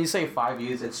 It's when you say 5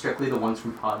 views, it's strictly the ones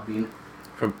from Podbean.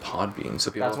 From Podbean,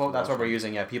 so people... That's what we're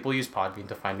using, yeah. People use Podbean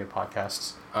to find new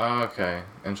podcasts. Oh, okay.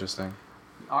 Interesting.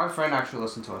 Our friend actually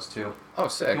listened to us, too. Oh,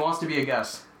 sick. He wants to be a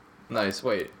guest. Nice.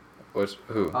 Wait.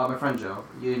 Who? My friend Joe.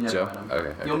 You never met him.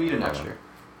 Okay. You'll meet him next year.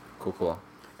 Cool.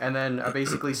 And then I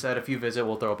basically said, if you visit,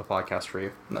 we'll throw up a podcast for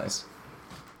you. Nice.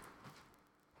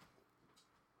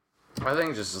 I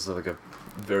think it's just like a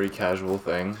very casual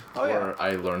thing where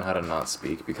I learn how to not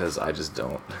speak because I just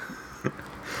don't.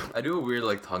 I do a weird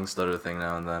like tongue stutter thing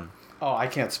now and then. Oh, I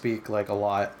can't speak like a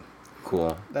lot.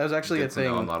 Cool. That was actually a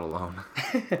thing. I'm not alone.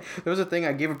 There was a thing.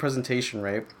 I gave a presentation,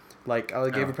 right? Like I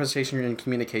gave a presentation in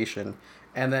communication,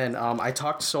 and then I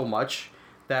talked so much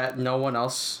that no one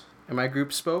else in my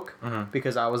group spoke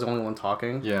because I was the only one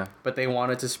talking. Yeah. But they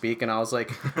wanted to speak, and I was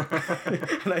like,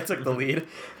 and I took the lead.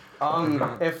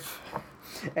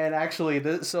 And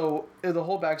actually, so the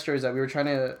whole backstory is that we were trying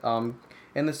to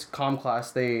in this comm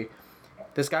class,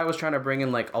 this guy was trying to bring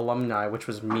in like alumni, which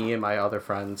was me and my other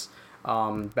friends,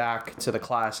 back to the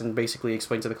class and basically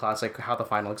explain to the class like how the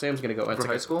final exam is gonna go. For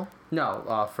high school?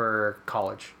 No, for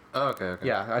college. Oh, okay.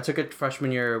 Yeah, I took it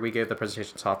freshman year. We gave the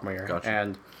presentation sophomore year. Gotcha.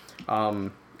 And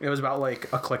it was about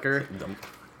like a clicker. Dumb.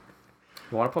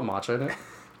 You want to put matcha in it?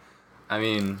 I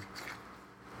mean,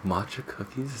 matcha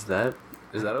cookies? Is that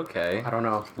okay? I don't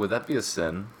know. Would that be a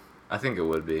sin? I think it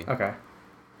would be. Okay.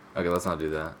 Okay, let's not do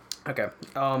that. Okay.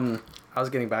 I was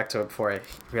getting back to it before I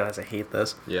realized I hate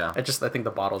this. Yeah. I think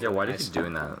the bottle's really why nice. do you keep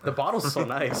doing that? The bottle's so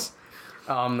nice.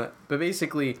 But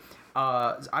basically,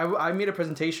 I made a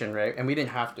presentation, right? And we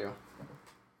didn't have to.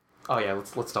 Oh yeah,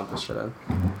 let's dump this shit in.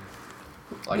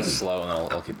 Like slow, and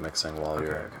I'll keep mixing while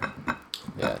you're. Okay.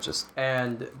 Yeah, just.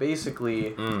 And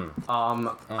basically,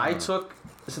 I took,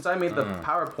 since I made the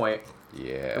PowerPoint.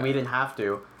 Yeah. And we didn't have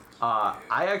to. I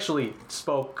actually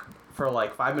spoke for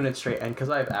like 5 minutes straight, and because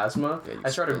I have asthma, I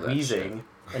started wheezing.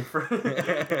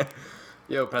 And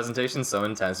Yo, presentation's so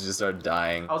intense, you just start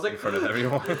dying. I was like, in front of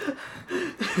everyone.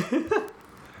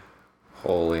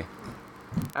 Holy.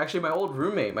 Actually,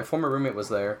 my former roommate was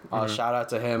there. Shout out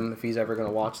to him if he's ever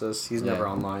gonna watch this. He's never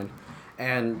online.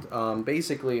 And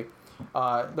basically,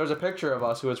 there's a picture of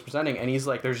us who was presenting, and he's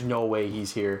like, "There's no way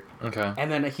he's here." Okay.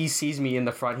 And then he sees me in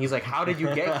the front. He's like, "How did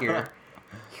you get here?"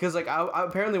 Because like, I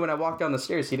apparently when I walked down the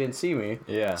stairs, he didn't see me.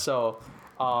 Yeah. So,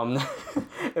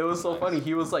 it was so funny.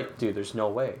 He was like, "Dude, there's no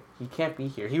way. He can't be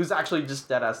here." He was actually just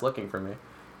dead ass looking for me.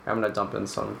 I'm gonna dump in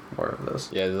some more of this.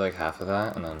 Yeah, do like half of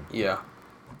that, and then. Yeah.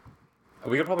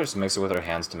 We could probably just mix it with our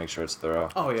hands to make sure it's thorough.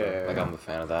 Oh yeah. Like I'm a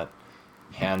fan of that.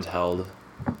 Handheld.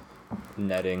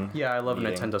 Netting. Yeah, I love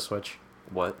eating. a Nintendo Switch.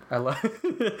 What? I love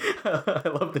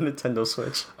the Nintendo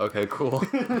Switch. Okay, cool.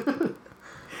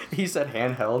 He said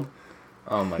handheld.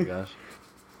 Oh my gosh.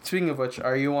 Speaking of which,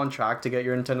 are you on track to get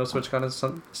your Nintendo Switch kind of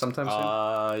sometime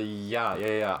soon?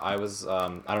 Yeah. I was I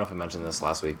don't know if I mentioned this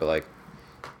last week, but like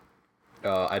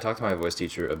I talked to my voice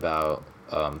teacher about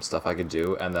stuff I could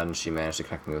do, and then she managed to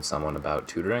connect me with someone about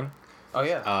tutoring. Oh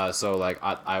yeah. So like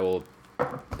I will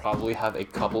probably have a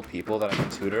couple people that I can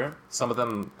tutor. Some of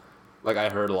them, like I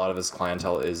heard a lot of his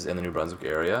clientele is in the New Brunswick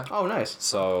area. Oh, nice.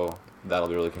 So that'll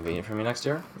be really convenient for me next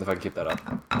year if I can keep that up.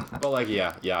 But like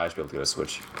yeah, I should be able to get a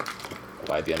Switch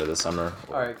by the end of the summer.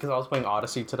 Alright, because I was playing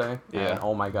Odyssey today. Yeah. And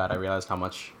oh my god, I realized how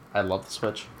much I love the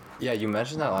Switch. Yeah, you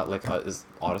mentioned that a lot. Like, is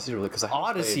Odyssey really? Because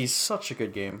Odyssey's such a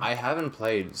good game. I haven't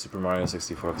played Super Mario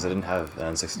 64 because I didn't have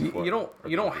an N64.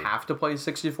 You don't have to play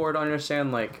 64 to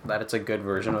understand like that it's a good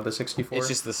version of the 64. It's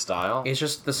just the style. It's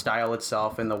just the style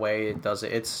itself and the way it does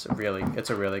it. It's a really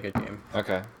good game.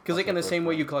 Okay. Because like in the same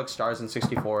way you collect stars in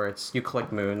 64, you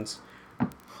collect moons.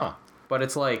 Huh. But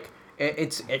it's like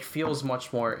it feels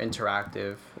much more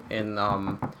interactive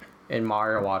in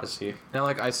Mario Odyssey. Now,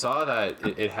 like I saw that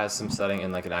it has some setting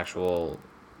in like an actual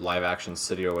live action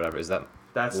city or whatever. Is that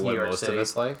That's what New York most City. of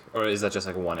it's like, or is that just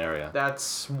like one area?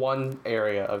 That's one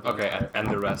area of. Okay, and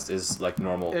the rest is like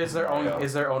normal. Is their Mario. own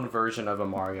is their own version of a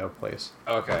Mario place.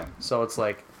 Okay. So it's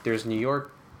like there's New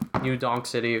York, New Donk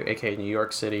City, aka New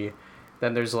York City.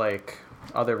 Then there's like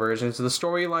other versions. The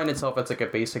storyline itself, it's like a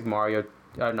basic Mario.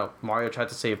 Mario tried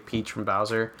to save Peach from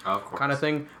Bowser, kind of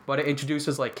thing. But it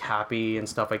introduces like Cappy and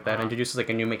stuff like that. It introduces like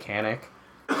a new mechanic.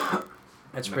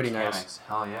 It's pretty nice.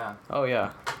 Hell yeah. Oh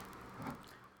yeah.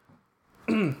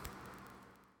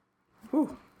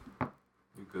 Whew.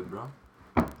 Good, bro?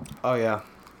 Oh, yeah.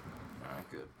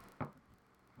 Alright, good.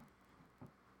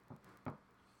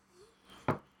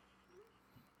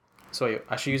 So wait,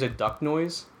 I should use a duck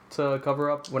noise to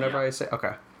cover up whenever I say...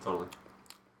 Okay. Totally.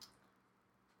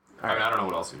 Alright. I don't know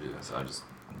what else you do, so I just...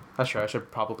 That's true. I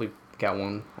should probably get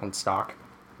one on stock.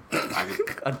 I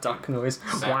could... A duck noise.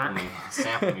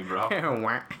 Sample me, bro. It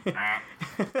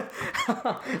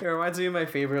reminds me of my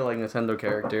favorite like Nintendo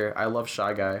character. I love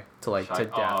Shy Guy to death.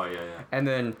 Oh, yeah. And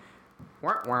then...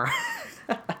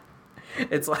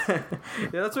 It's like... Yeah,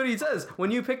 that's what he says.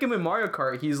 When you pick him in Mario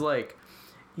Kart, he's like...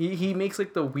 He makes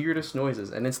like the weirdest noises,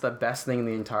 and it's the best thing in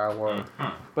the entire world.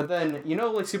 Mm-hmm. But then, you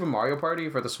know, like Super Mario Party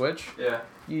for the Switch? Yeah.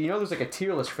 You know there's like a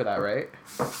tier list for that, right?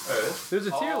 There's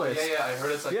a tier list. Yeah, I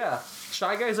heard it's like... Yeah.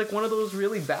 Shy Guy is like one of those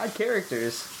really bad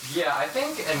characters. Yeah, I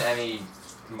think in any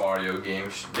Mario game,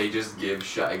 they just give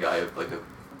Shy Guy like a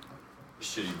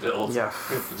shitty build. Yeah.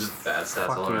 Just bad stats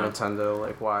all Fucking around. Nintendo,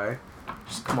 like why?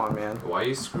 Just come on, man. Why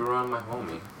you screw around my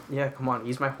homie? Yeah, come on.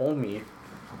 He's my homie.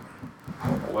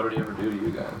 What did he ever do to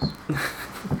you guys?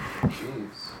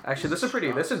 Jeez. Actually, this is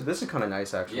pretty. This is kind of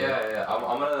nice, actually. Yeah.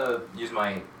 I'm gonna use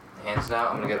my hands now.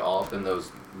 I'm gonna get all up in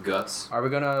those guts. Are we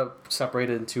gonna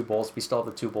separate it in two bowls? We still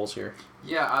have the two bowls here.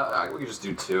 Yeah, we could just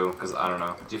do two, because I don't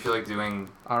know. Do you feel like doing...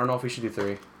 I don't know if we should do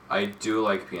three. I do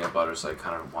like peanut butter, so I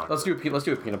kind of want... Let's do a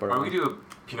peanut butter. Or we do a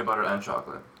peanut butter and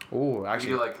chocolate. Ooh,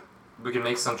 actually. We can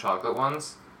make some chocolate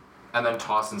ones, and then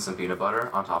toss in some peanut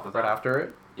butter on top of that. Right after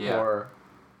it? Yeah. Or...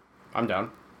 I'm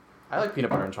down. I like peanut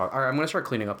butter and chocolate. Alright, I'm gonna start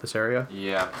cleaning up this area.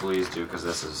 Yeah, please do, because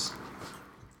this is...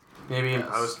 Maybe in Yes.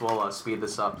 post we'll speed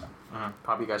this up.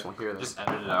 Probably you guys won't hear this. Just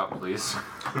edit it out, please.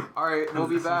 Alright, we'll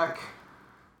be back.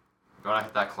 You wanna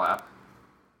hit that clap?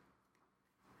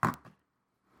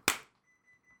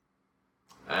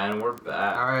 And we're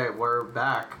back. Alright, we're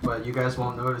back, but you guys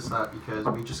won't notice that because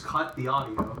we just cut the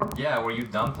audio. Yeah, where you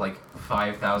dump like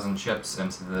 5,000 chips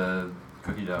into the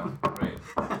cookie dough, right?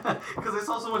 Because I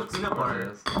saw so much peanut butter.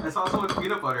 Hilarious. I saw so much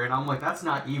peanut butter, and I'm like, that's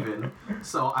not even.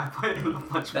 So I put in a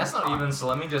bunch. That's not even, so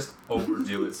let me just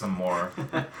overdo it some more.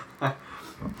 I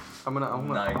want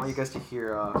Nice. you guys to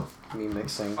hear me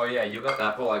mixing. Oh yeah, you got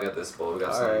that bowl, I got this bowl. We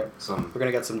got Alright. some... We're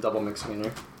gonna get some double mixing in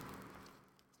here.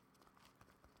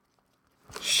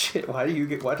 Shit! Why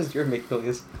does your make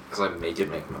noise? Because I make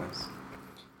noise.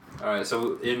 Alright,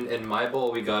 so in my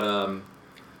bowl we got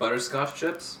butterscotch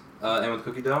chips and with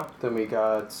cookie dough. Then we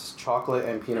got chocolate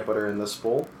and peanut butter in this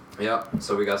bowl. Yeah,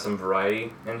 so we got some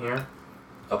variety in here.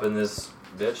 Up in this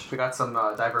bitch. We got some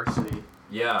diversity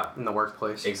Yeah, in the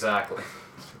workplace. exactly.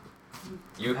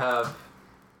 You have...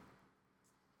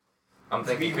 I'm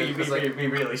thinking... we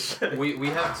really should. We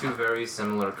have two very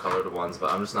similar colored ones,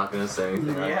 but I'm just not going to say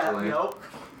anything, actually. Nope.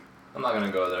 I'm not going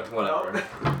to go there. Whatever.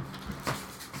 Nope.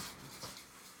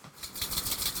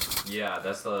 Yeah,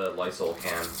 that's the Lysol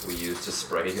can we use to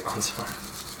spray onto our...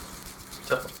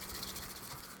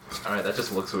 Alright, that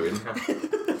just looks weird.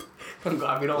 I'm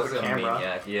glad we don't Looks have a like a camera.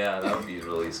 maniac. Yeah, that would be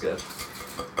really sketch.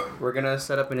 We're gonna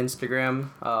set up an Instagram.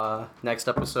 Next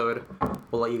episode,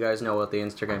 we'll let you guys know what the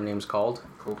Instagram name's called.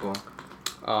 Cool.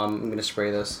 I'm gonna spray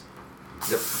this.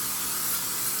 Yep.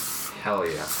 Hell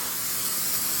yeah.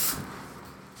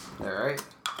 All right.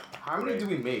 How many Great. do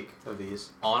we make of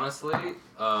these? Honestly,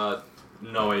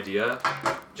 no idea.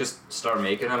 Just start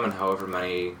making them, and however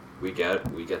many we get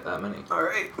that many. All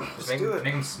right. Just make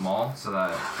them small so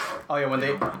that... Oh yeah, when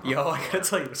they... Yo, I gotta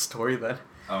tell you a story then.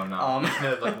 Oh no.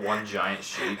 Like one giant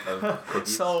sheet of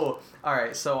cookies. So,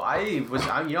 alright, so you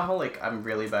know how like I'm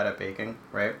really bad at baking,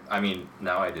 right? I mean,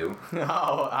 now I do.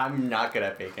 No, I'm not good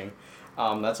at baking.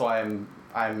 That's why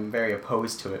I'm very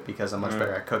opposed to it because I'm much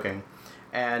better at cooking.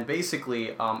 And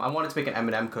basically, I wanted to make an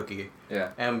M&M cookie.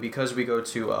 Yeah. And because we go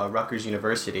to Rutgers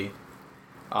University,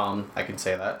 I can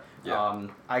say that. Yeah.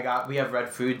 We have red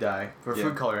food dye for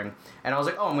food coloring, and I was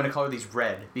like, oh, I'm gonna color these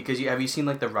red because have you seen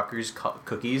like the Rutgers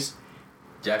cookies?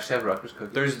 Do you actually have Rutgers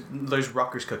cookies? There's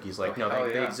Rutgers cookies, like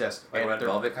they exist. Like And red they're-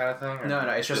 velvet kind of thing? Or No,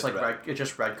 it's just like red. it's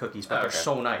just red cookies, but Oh, they're okay.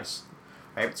 so nice.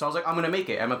 Right? So I was like, I'm gonna make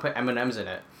it. I'm gonna put M&Ms in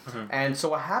it. Mhm. And so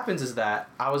what happens is that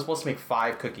I was supposed to make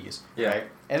 5 cookies. Yeah. Right?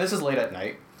 And this is late at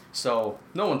night, so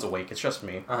no one's awake. It's just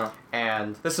me. Uh-huh.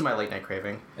 And this is my late night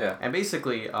craving. Yeah. And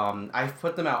basically, I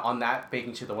put them out on that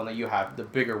baking sheet, the one that you have, the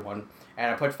bigger one.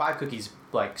 And I put 5 cookies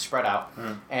like spread out,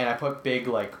 and I put big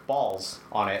like balls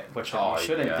on it, which you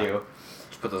shouldn't do.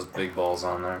 Just put those big balls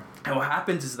on there. And what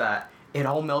happens is that it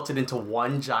all melted into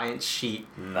one giant sheet.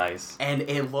 Nice. And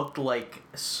it looked like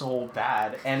so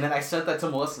bad. And then I sent that to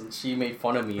Melissa and she made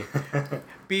fun of me.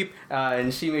 Beep.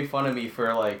 And she made fun of me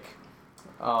for like,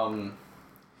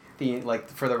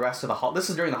 for the rest of the this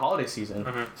is during the holiday season,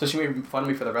 so she made fun of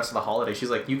me for the rest of the holiday. She's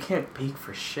like, you can't bake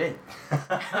for shit.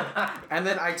 And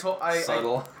then I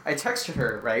texted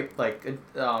her, right, like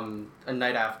a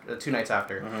night after, 2 nights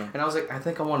after, and I was like, I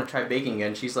think I want to try baking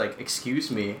again. She's like,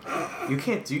 excuse me, you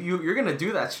can't you're gonna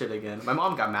do that shit again. My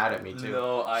mom got mad at me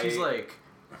too. She's like,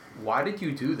 why did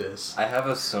you do this? I have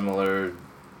a similar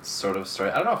sort of story.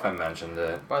 I don't know if I mentioned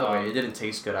it. By the way, it didn't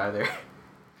taste good either.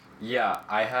 Yeah,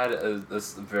 I had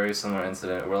this very similar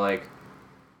incident where, like,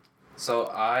 so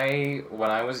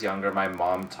when I was younger, my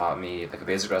mom taught me, like, a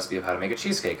basic recipe of how to make a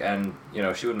cheesecake, and, you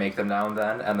know, she would make them now and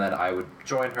then I would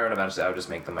join her, and eventually I would just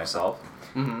make them myself.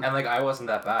 And, like, I wasn't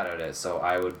that bad at it, so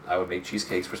I would make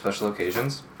cheesecakes for special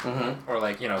occasions, or,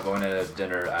 like, you know, going to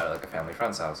dinner at, like, a family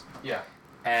friend's house. Yeah.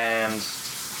 And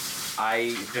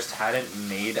I just hadn't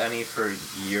made any for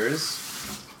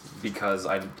years, because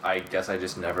I guess I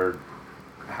just never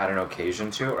had an occasion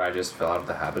to, or I just fell out of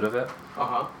the habit of it.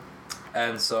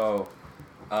 And so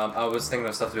I was thinking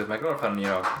of stuff to do with my girlfriend. You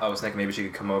know, I was thinking maybe she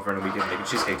could come over and we could make a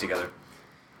cheesecake together.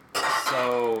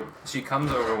 So she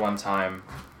comes over one time,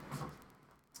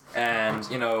 and,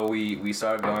 you know, we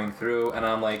started going through, and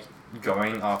I'm like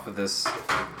going off of this,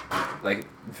 like,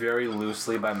 very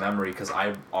loosely by memory, because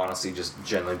I honestly just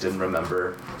genuinely didn't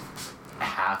remember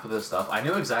half of the stuff. I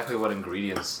knew exactly what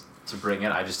ingredients to bring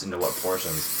in, I just didn't know what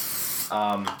portions.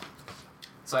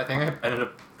 So I think I ended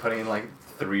up putting in, like,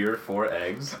 3 or 4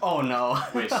 eggs. Oh no.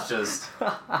 Which just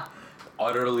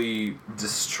utterly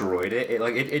destroyed it.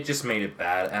 It just made it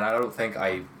bad, and I don't think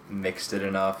I mixed it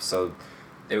enough, so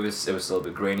it was still a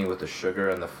bit grainy with the sugar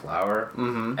and the flour,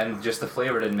 and just the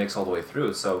flavor didn't mix all the way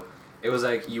through. So it was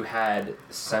like you had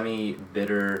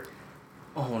semi-bitter,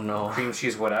 oh no, cream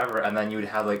cheese, whatever, and then you would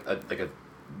have like a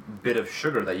bit of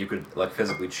sugar that you could, like,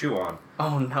 physically chew on.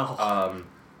 Oh no.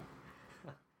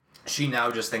 She now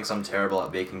just thinks I'm terrible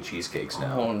at baking cheesecakes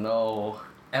now. Oh no.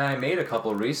 And I made a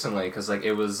couple recently, because, like,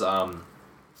 it was,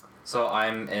 so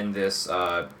I'm in this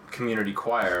community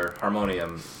choir,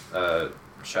 Harmonium,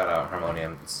 shout out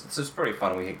Harmonium. It's just pretty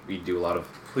fun. We do a lot of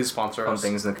please sponsor fun us.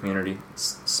 Things in the community.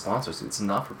 Sponsors. It's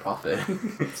not for profit.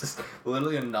 It's just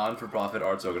literally a non-for-profit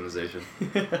arts organization.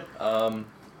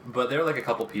 But there were, like, a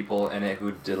couple people in it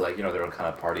who did, like, you know, their own kind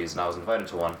of parties, and I was invited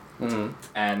to one.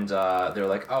 And they were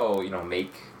like, oh, you know,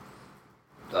 make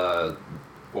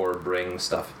or bring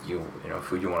stuff you know,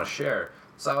 food you want to share.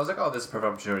 So I was like, oh, this is a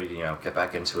perfect opportunity to, you know, get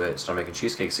back into it, start making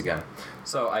cheesecakes again.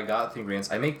 So I got the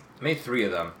ingredients. I made 3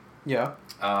 of them. Yeah.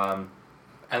 And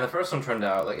the first one turned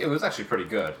out, like, it was actually pretty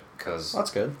good, because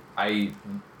that's good. I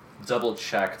double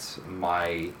checked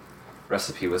my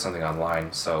recipe with something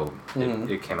online, so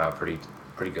it came out pretty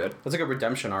good. That's like a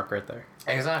redemption arc right there.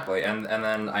 Exactly. And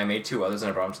then I made 2 others,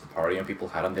 and I brought them to the party, and people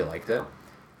had them. They liked it.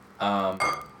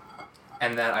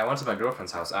 And then I went to my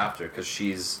girlfriend's house after, because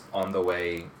she's on the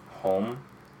way home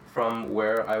from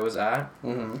where I was at.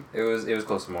 It was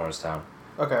close to Morristown.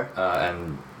 Okay.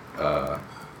 And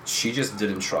she just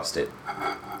didn't trust it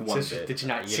one bit. Did you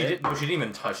not eat it? No, she didn't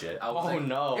even touch it. I was like,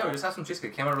 no. Yeah, we just had some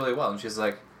cheesecake. It came out really well. And she's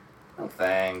like, oh,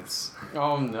 thanks.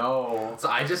 Oh no. So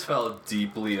I just felt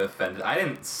deeply offended. I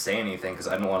didn't say anything because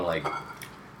I didn't want to, like,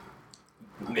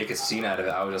 make a scene out of it.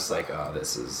 I was just like, oh,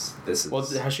 this is. Well,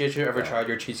 has she ever tried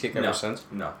your cheesecake ever since?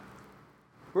 No.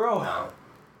 Bro. No.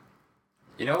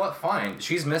 You know what? Fine.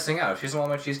 She's missing out. If she doesn't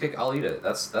want my cheesecake, I'll eat it.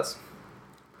 That's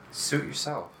suit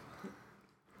yourself.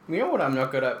 You know what I'm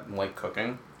not good at, like,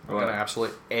 cooking? I'm What? gonna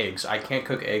absolutely eggs. I can't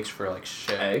cook eggs for, like,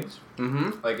 shit. Eggs?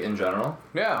 Like, in general?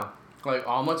 Yeah. Like,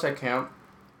 omelets I can't.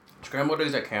 Scrambled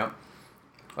eggs I can't.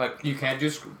 Like, You can't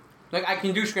do... Like, I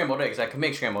can do scrambled eggs. I can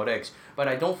make scrambled eggs. But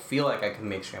I don't feel like I can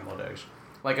make scrambled eggs.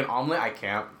 Like, an omelet, I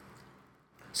can't.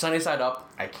 Sunny side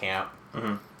up, I can't.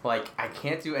 Like, I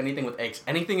can't do anything with eggs.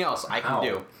 Anything else, I can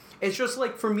do. It's just,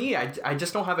 like, for me, I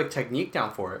just don't have a technique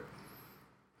down for it.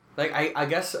 Like, I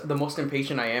guess the most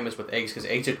impatient I am is with eggs, because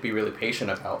eggs you have to be really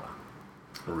patient about.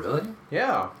 Really?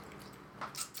 Yeah.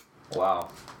 Wow.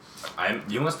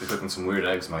 You must be cooking some weird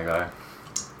eggs, my guy.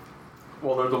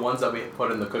 Well, they're the ones that we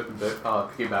put in the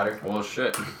cookie batter. Well,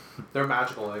 shit. They're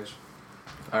magical eggs.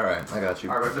 Alright, I got you.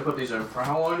 Alright, we have to put these in. For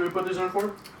how long do we put these in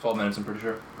for? 12 minutes, I'm pretty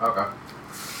sure. Okay.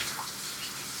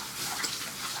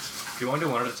 Do you want to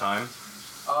do one at a time?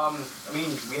 I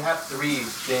mean, we have 3,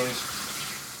 James.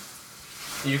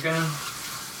 You can...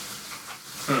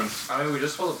 I mean, we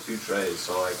just filled up 2 trays,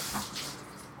 so, like...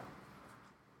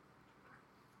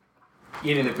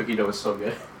 Eating the cookie dough is so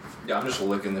good. Yeah, I'm just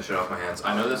licking this shit off my hands.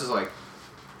 I know this is, like...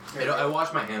 I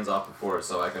washed my hands off before,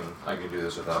 so I can do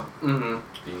this without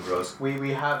being gross.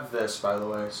 We have this, by the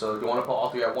way, so do you want to put all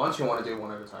 3 at once, or you want to do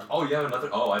one at a time? Oh, you have another...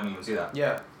 Oh, I didn't even see that.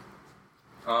 Yeah.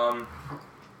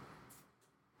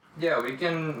 Yeah, we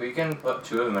can put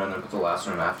two of them in and then put the last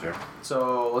one after.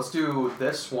 So let's do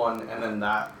this one and then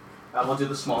that. We'll do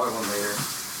the smaller one later.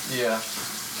 Yeah.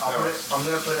 I'm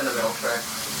gonna put it in the middle tray.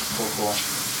 Cool.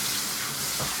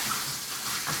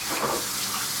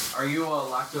 Are you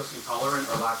lactose intolerant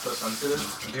or lactose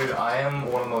sensitive? Dude, I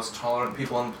am one of the most tolerant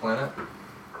people on the planet.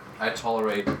 I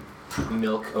tolerate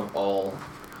milk of all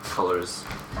colors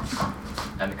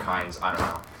and kinds. I don't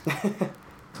know.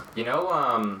 You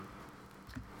know,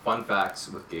 fun facts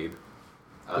with Gabe.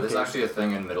 There's actually a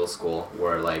thing in middle school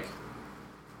where like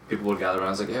people would gather around.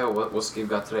 I was like, "Yeah, what's Gabe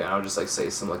got today?" And I would just like say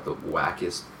some like the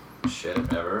wackiest shit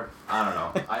ever. I don't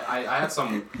know. I had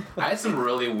some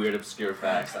really weird obscure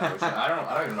facts that I wish I don't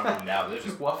even remember them now. They're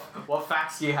just what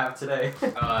facts do you have today?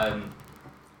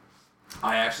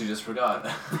 I actually just forgot.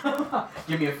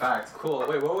 Give me a fact. Cool.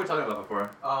 Wait, what were we talking about before?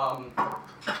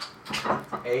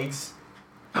 Eggs.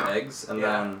 Eggs, and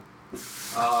then we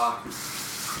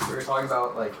were talking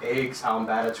about like eggs, how I'm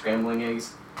bad at scrambling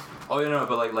eggs. Oh yeah, no,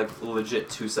 but like legit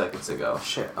 2 seconds ago.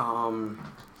 Shit. I'm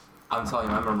telling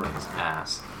you, my memory is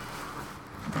ass.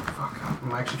 Fuck.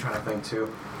 I'm actually trying to think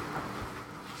too.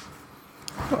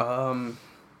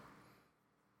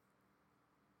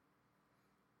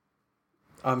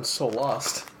 I'm so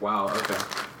lost. Wow. Okay.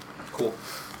 Cool.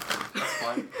 That's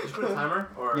fine. Did you put a timer?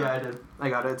 Or? Yeah, I did. I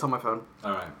got it. It's on my phone.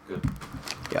 All right. Good.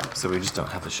 Yeah. So we just don't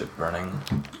have the shit burning.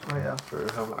 Oh yeah. All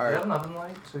right. You have an oven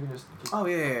light, so you can just. Oh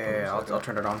yeah. I'll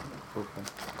turn it on. Cool.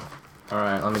 All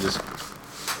right. Let me just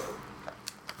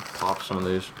pop some of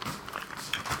these.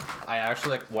 I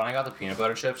actually like when I got the peanut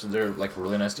butter chips. They're like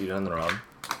really nice to eat on their own.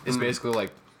 It's basically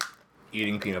like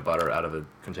eating peanut butter out of a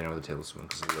container with a tablespoon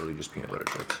because it's literally just peanut butter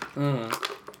chips.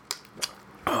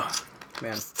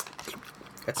 Man,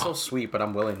 it's so sweet, but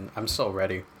I'm so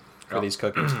ready for these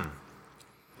cookies.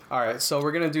 All right, so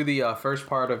we're gonna do the first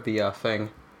part of the thing.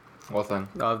 What thing?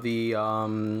 Of the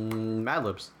Mad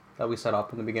Libs that we set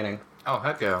up in the beginning. Oh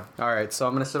heck yeah! All right, so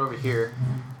I'm gonna sit over here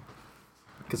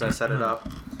because I set it up.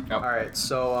 Yep. All right,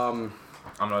 so I'm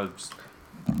gonna.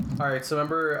 All right, so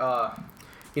remember,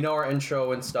 you know our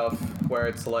intro and stuff where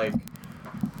it's like,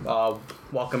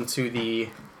 welcome to the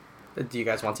Do You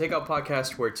Guys Want Takeout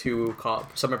podcast, where two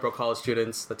semi-pro college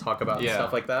students that talk about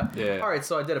stuff like that. Yeah. All right,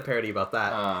 so I did a parody about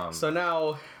that. So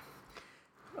now,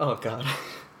 oh god.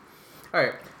 All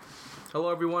right. Hello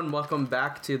everyone, welcome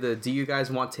back to the Do You Guys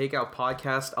Want Takeout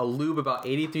podcast, a lube about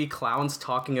 83 clowns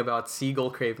talking about seagull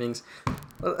cravings.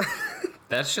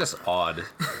 That's just odd.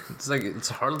 It's like it's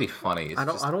hardly funny. I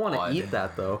don't want to eat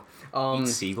that though. Eat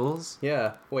seagulls?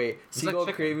 Yeah. Wait. It's Seagull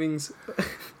like cravings.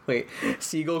 Wait.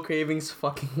 Seagull cravings.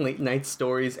 Fucking late night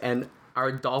stories and our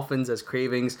dolphins as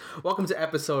cravings. Welcome to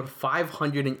episode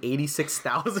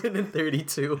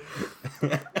 586,032.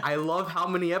 I love how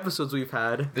many episodes we've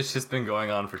had. This shit's been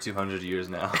going on for 200 years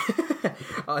now.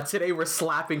 Today we're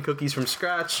slapping cookies from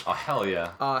scratch. Oh hell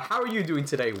yeah. How are you doing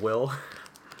today, Will?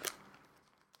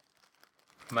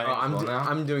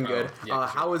 I'm doing good.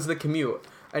 How is the commute?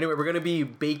 Anyway, we're gonna be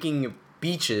baking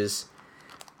beaches.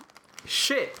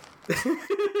 Shit.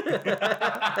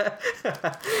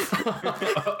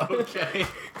 Okay.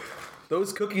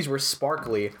 Those cookies were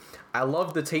sparkly. I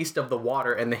love the taste of the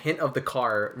water, and the hint of the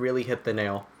car really hit the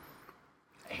nail.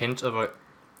 Hint of a...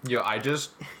 Yeah, I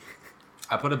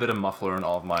put a bit of muffler in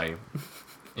all of my,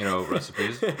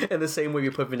 recipes. In the same way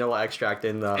you put vanilla extract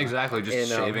in the... Exactly,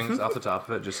 just shavings off the top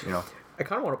of it, just, I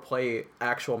kind of want to play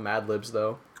actual Mad Libs,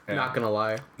 though. Yeah. Not gonna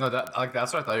lie. No, that's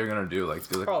what I thought you were gonna do. Like,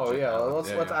 do like. Oh yeah,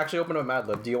 let's actually open a Mad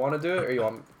Lib. Do you want to do it, or you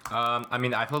want? I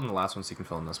mean, I filled in the last one, so you can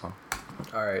fill in this one.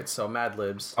 All right, so Mad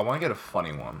Libs. I want to get a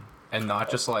funny one, and not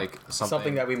just like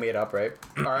something that we made up, right?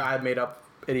 Or I made up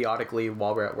idiotically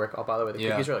while we're at work. Oh, by the way, the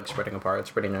cookies are like spreading apart. It's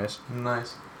pretty nice.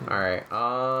 Nice. All right.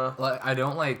 Like I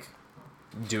don't like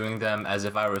doing them as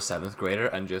if I were a 7th grader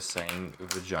and just saying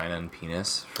vagina and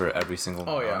penis for every single.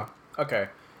 Oh yeah. Okay.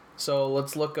 So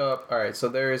let's look up. All right. So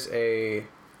there's a,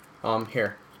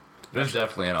 here. There's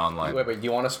definitely an online. Wait. Do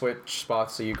you want to switch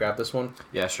spots so you grab this one?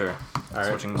 Yeah, sure. All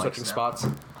right. Switching spots.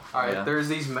 All right. Yeah. There's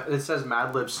these. It says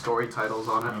Mad Lib story titles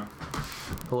on it.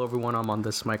 Hello everyone. I'm on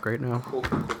this mic right now. Cool.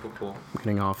 I'm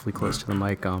getting awfully close to the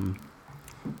mic.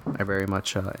 I very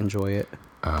much enjoy it.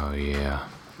 Oh yeah.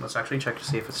 Let's actually check to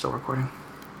see if it's still recording.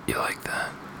 You like that?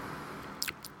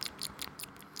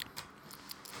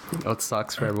 You know, it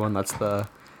sucks for everyone. That's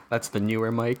the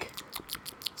newer mic,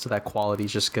 so that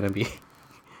quality's just gonna be.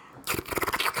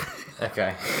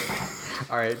 Okay.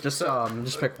 All right, just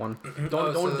pick one.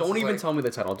 Don't even tell me the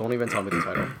title. Don't even tell me the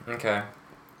title. Okay.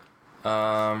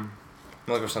 I'm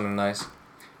looking for something nice.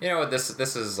 You know what? This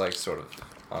is like sort of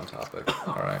on topic.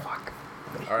 All right. Fuck.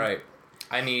 All right.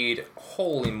 I need,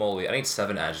 holy moly, I need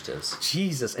 7 adjectives.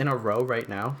 Jesus, in a row right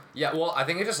now? Yeah, well, I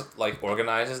think it just, like,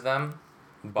 organizes them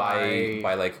by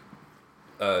like,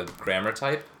 grammar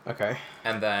type. Okay.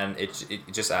 And then it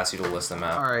just asks you to list them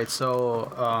out. Alright,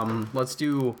 so, let's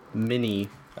do mini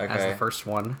as the first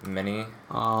one. Mini.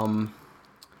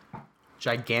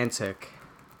 Gigantic.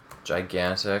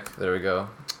 Gigantic. There we go.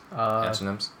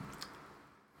 Antonyms.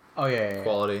 Oh, yeah.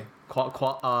 Quality.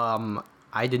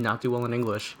 I did not do well in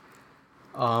English.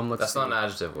 That's not an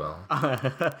adjective, Will.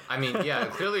 I mean, yeah,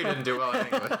 clearly you didn't do well in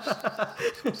English.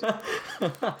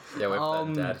 Yeah, wait for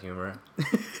that dad humor.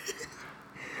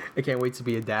 I can't wait to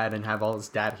be a dad and have all this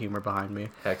dad humor behind me.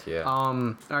 Heck yeah.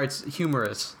 Alright, it's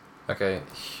humorous. Okay,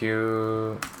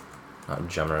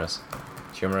 not humorous.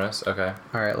 Humorous, okay.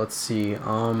 Alright, let's see.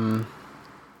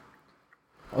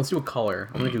 Let's do a color.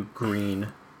 I'm gonna do green.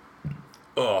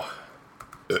 Oh.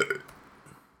 Can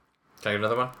I get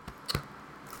another one?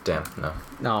 Damn, no.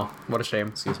 No, what a shame.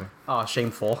 Excuse me. Oh,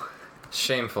 shameful.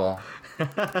 Shameful.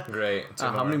 Great.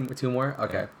 How many? 2 more?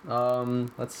 Okay. Yeah.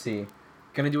 Let's see.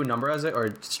 Can I do a number as it,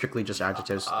 or strictly just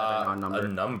adjectives? Non-number? A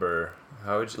number.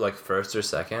 How would you, like, first or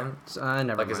second? Never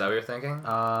like, mind. Is that what you're thinking?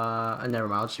 Never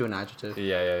mind. Let's do an adjective.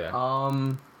 Yeah.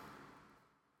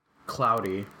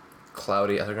 Cloudy.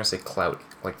 Cloudy. I was gonna say clout.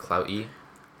 Like, clouty.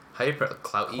 How do you pronounce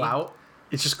clouty? Clout?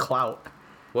 It's just clout.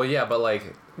 Well, yeah, but,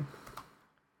 like...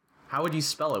 How would you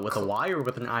spell it? With a Y or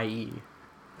with an I-E?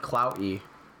 Clouty.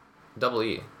 Double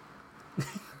E.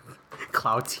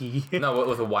 Clouty. No,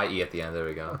 with a Y-E at the end. There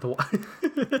we go. The Y.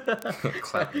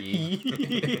 Clouty.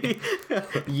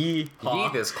 Yee. Yee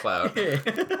this cloud.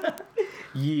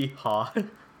 Yeehaw.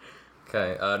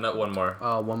 Okay, no, one more.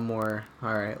 One more.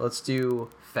 Alright, let's do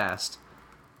fast.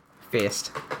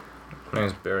 Fast. My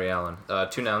name's Barry Allen.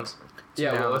 2 nouns.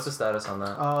 Nouns. Well, what's the status on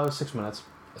that? 6 minutes.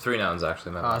 3 nouns,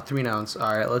 actually. 3 nouns.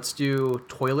 Alright, let's do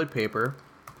toilet paper.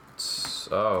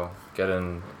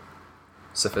 Getting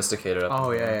sophisticated.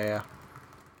 Yeah.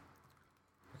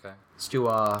 Okay. Let's do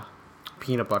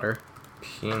peanut butter.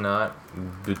 Peanut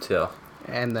butter.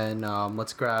 And then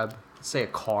let's say a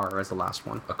car as the last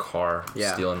one. A car.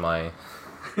 Yeah.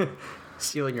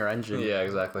 Stealing your engine. Yeah,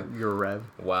 exactly. Your rev.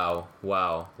 Wow.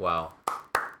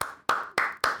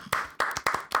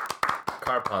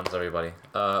 Car puns, everybody.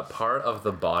 Part of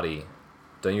the body.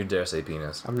 Don't you dare say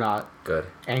penis. I'm not. Good.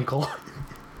 Ankle.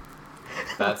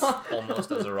 That's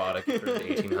almost as erotic for the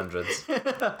 1800s.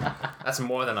 That's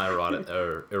more than erotic.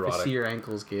 I see your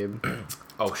ankles, Gabe.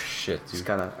 Oh shit, dude.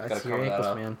 I see your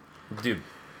ankles, man. Dude,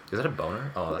 is that a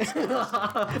boner? Oh,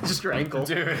 that's just your ankle.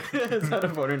 Dude. It's not a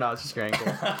boner, no, it's just your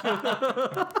ankle.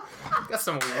 Got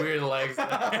some weird legs.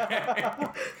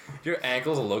 Your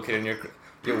ankles are located in your...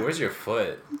 Dude, where's your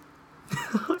foot?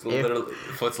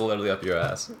 Foot's literally up your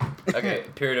ass. Okay,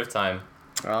 period of time.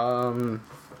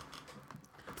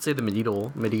 Let's say the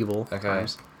medieval okay.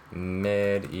 times.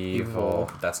 Medieval.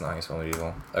 That's not how you spell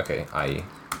medieval. Okay, I.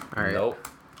 Alright. Nope.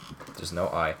 There's no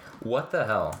I. What the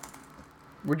hell?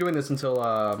 We're doing this until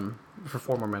for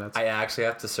 4 more minutes. I actually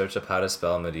have to search up how to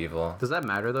spell medieval. Does that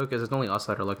matter though? Because it's only us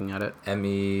that are looking at it.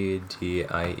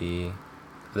 MEDIE.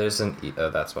 There's an E. Oh,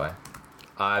 that's why.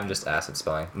 I'm just ass at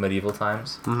spelling. Medieval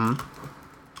times. Mm-hmm.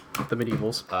 The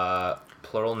medievals.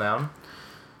 Plural noun.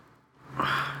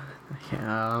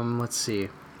 Let's see.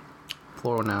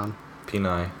 Plural noun.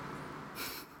 Peni.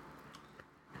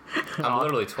 I'm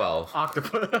literally 12.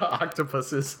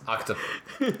 Octopuses.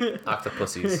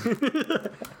 Octopussies.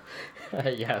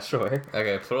 Yeah, sure.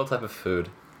 Okay, plural type of food.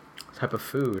 Type of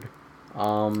food.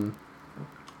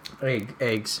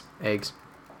 Eggs. Eggs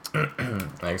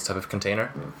type of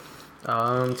container.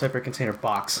 Type of container.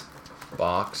 Box.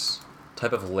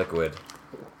 Type of liquid.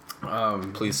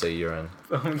 Please say urine.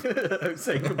 I'm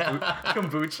saying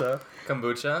kombucha.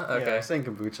 Kombucha? Okay. Yeah, I'm saying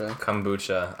kombucha.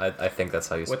 Kombucha. I think that's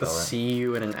how you spell it. With a C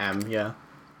and an M, yeah.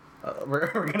 We're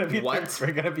gonna be what?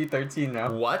 We're gonna be 13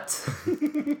 now. What?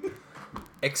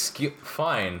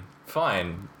 Fine.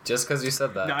 Just because you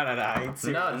said that. No. I ain't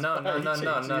serious.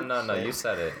 No. You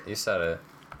said it.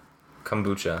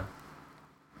 Kombucha.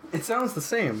 It sounds the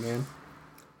same, man.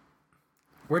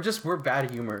 We're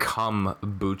bad humor.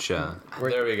 Kombucha.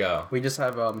 There we go. We just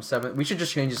have 7. We should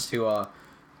just change this to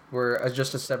we're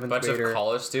just a 7th Bunch grader. of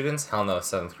college students? Hell no,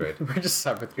 7th grade. We're just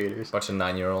 7th graders. Bunch of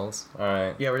 9-year-olds. All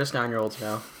right. Yeah, we're just 9-year-olds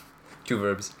now. 2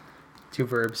 verbs. I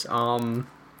don't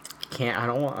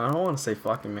want to say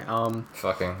fucking, man.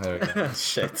 Fucking. There we go.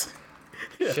 Shit.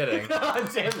 Shitting. God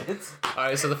damn it. All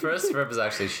right, so the first verb is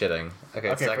actually shitting. Okay,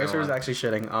 first verb is actually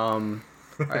shitting. All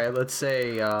right, let's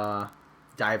say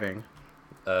diving.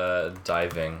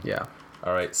 Diving. Yeah.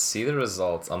 All right, see the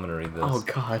results. I'm gonna read this. Oh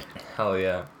God. Hell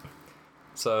yeah.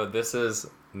 So this is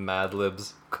Mad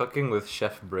Libs Cooking with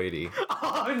Chef Brady.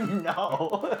 Oh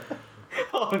no!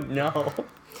 Oh no!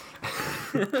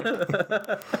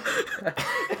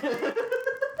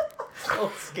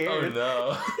 So scared.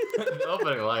 Oh no. The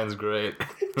opening line's great.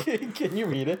 Can you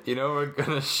read it? You know we're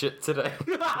gonna shit today?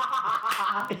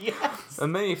 Yes! A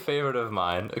mini favorite of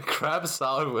mine, a crab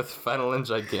salad with fennel and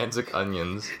gigantic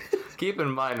onions. Keep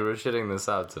in mind we're shitting this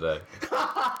out today.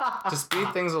 To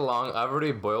speed things along, I've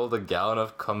already boiled a gallon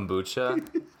of kombucha,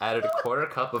 added a quarter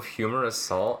cup of humorous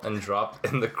salt, and dropped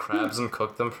in the crabs and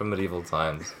cooked them from medieval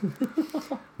times.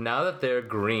 Now that they're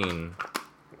green...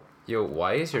 Yo,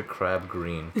 why is your crab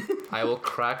green? I will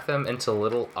crack them into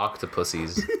little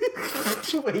octopuses.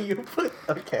 Wait, you put...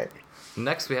 Okay.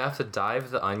 Next, we have to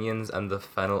dive the onions and the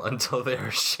fennel until they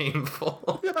are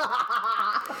shameful.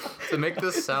 To make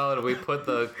this salad, we put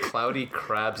the cloudy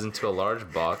crabs into a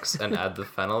large box and add the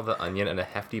fennel, the onion, and a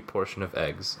hefty portion of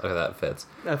eggs. Okay, that fits.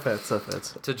 That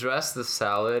fits. To dress the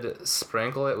salad,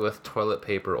 sprinkle it with toilet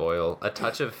paper oil, a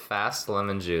touch of fast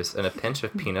lemon juice, and a pinch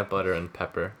of peanut butter and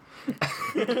pepper.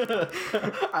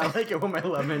 I like it when my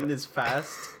lemon is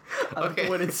fast. I like it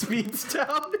when it speeds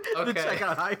down. The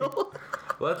checkout aisle.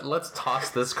 Let's toss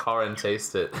this car and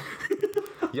taste it.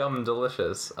 Yum,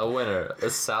 delicious. A winner. A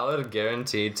salad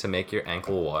guaranteed to make your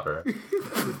ankle water.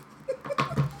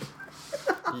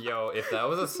 Yo, if that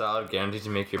was a salad guaranteed to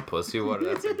make your pussy water,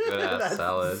 that's a good ass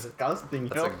salad. Disgusting.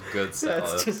 That's a good salad.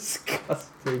 That's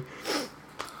disgusting.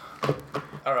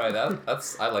 All right,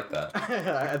 that's I like that.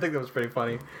 I think that was pretty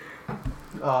funny.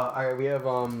 All right, we have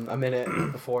a minute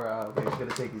before we're gonna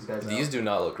take these guys out. These do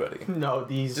not look ready. No,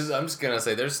 these. I'm just gonna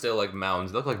say they're still like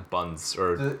mounds. They look like buns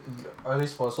or. Are they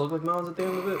supposed to look like mounds at the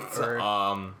end of it? Or?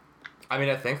 I mean,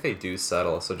 I think they do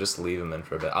settle, so just leave them in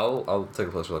for a bit. I'll take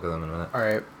a closer look at them in a minute. All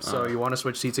right. So you want to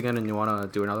switch seats again, and you want to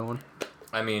do another one?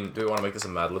 I mean, do we want to make this a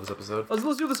Mad Libs episode? Let's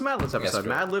do this Mad Libs episode. Yes,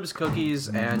 Mad Libs, cookies,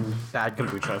 and bad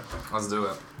kombucha. Let's do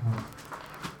it.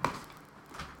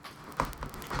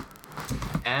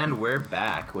 And we're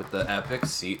back with the epic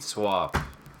seat swap.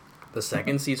 The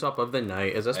second seat swap of the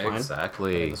night. Is this mine?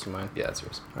 Exactly. This is mine. Yeah, it's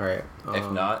yours. All right.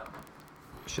 If not,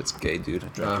 shit's gay, dude.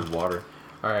 Drink your water.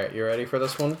 All right, you ready for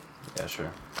this one? Yeah,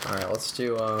 sure. All right, let's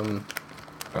do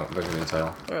Oh, we're reading the title.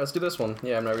 All right, let's do this one.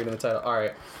 Yeah, I'm not reading the title. All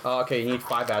right. Okay, you need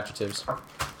 5 adjectives.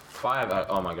 5.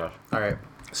 Oh my gosh. All right.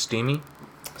 Steamy.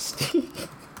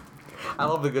 I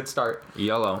love the good start.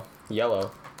 Yellow.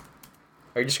 Yellow.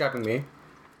 Are you describing me?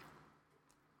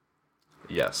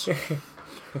 Yes. Okay,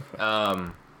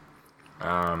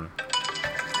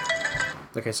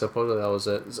 so supposedly that was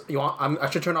it. I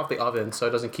should turn off the oven so it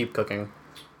doesn't keep cooking.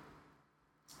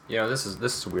 You know, this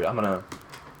is weird. I'm gonna.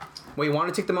 Wait, you want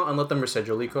to take them out and let them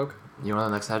residually cook? You want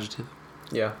the next adjective?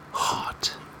 Yeah.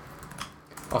 Hot.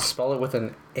 I'll spell it with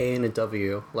an A and a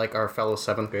W, like our fellow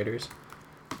 7th graders.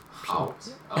 Hot.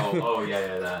 Oh,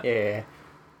 yeah, that. Yeah.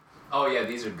 Oh, yeah,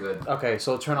 these are good. Okay,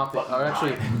 so turn off the...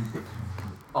 actually...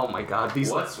 Oh my god,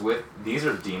 these... These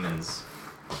are demons.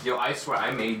 Yo, I swear,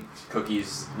 I made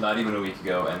cookies not even a week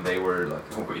ago, and they were,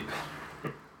 like, way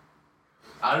better.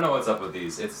 I don't know what's up with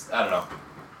these. I don't know.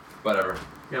 Whatever.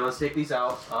 Yeah, let's take these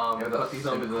out. Put these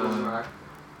on the cooling rack.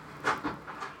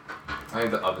 I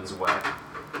think the oven's wet.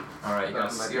 Alright, you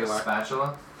got a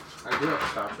spatula? I do have a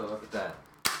spatula. Look at that.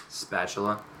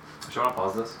 Spatula. Should I want to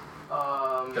pause this?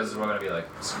 Because we're going to be, like,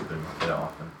 scooping it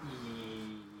often.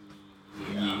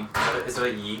 Yee. Is it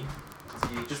a yee?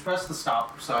 Just press the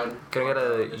stop sign. Can I get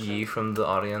a yee from the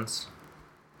audience?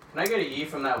 Can I get a yee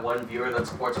from that one viewer that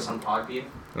supports us on Podbean?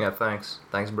 Yeah, thanks.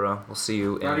 Thanks, bro. We'll see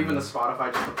you Not even the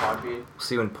Spotify, just the Podbean.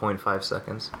 See you in 0.5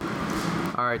 seconds.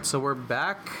 Alright, so we're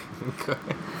back.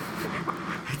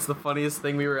 It's the funniest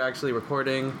thing. We were actually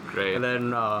recording. Great. And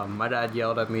then my dad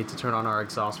yelled at me to turn on our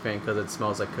exhaust fan because it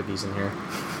smells like cookies in here.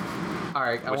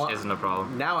 Alright, Which isn't a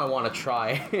problem. Now I want to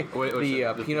try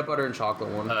the peanut butter and chocolate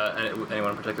one.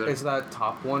 Anyone in particular? It's that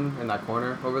top one in that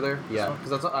corner over there. Yeah, because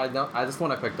that's the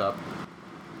one I picked up.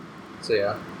 So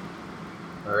yeah.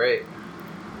 All right.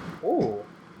 Ooh,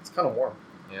 it's kind of warm.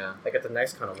 Yeah. I get the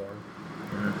next kind of warm.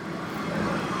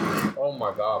 Oh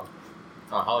my god.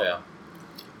 Oh hell yeah.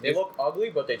 They look ugly,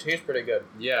 but they taste pretty good.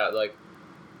 Yeah, like.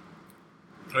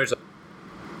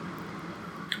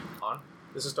 On.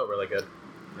 This is still really good.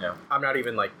 Yeah. I'm not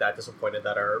even like that disappointed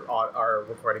that our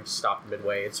recording stopped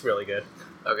midway. It's really good.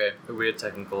 Okay, weird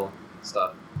technical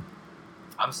stuff.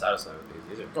 I'm satisfied with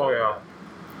these. These are cool. Oh yeah.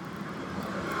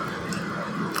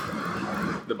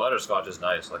 The butterscotch is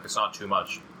nice. Like, it's not too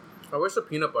much. I wish the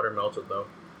peanut butter melted though.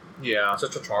 Yeah. It's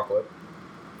such a chocolate.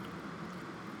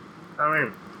 I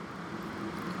mean.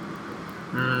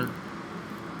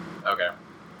 Okay.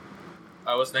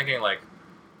 I was thinking, like,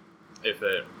 if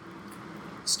it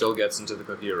still gets into the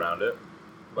cookie around it.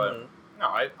 But no,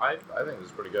 I think this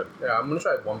is pretty good. Yeah, I'm gonna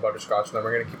try one butterscotch, and then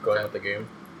we're gonna keep going with the game.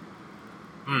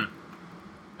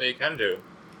 But you can do.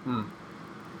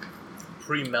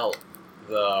 Pre-melt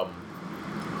the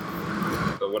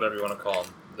whatever you want to call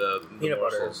them, the peanut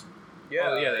morsels.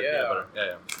 Yeah, peanut butter.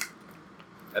 Yeah.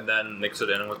 And then mix it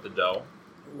in with the dough.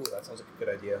 Ooh, that sounds like a good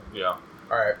idea. Yeah.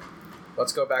 All right,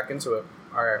 let's go back into it.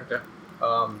 All right. Okay.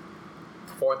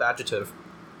 Fourth adjective.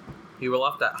 You were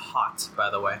left at hot, by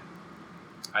the way.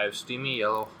 I have steamy,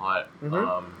 yellow, hot.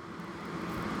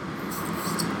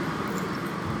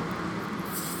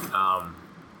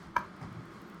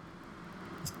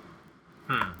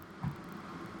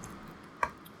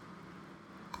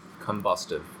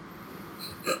 Combustive.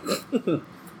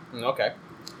 Okay.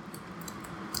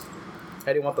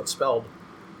 How do you want that spelled?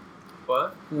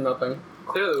 What? Nothing.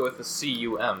 Clearly with a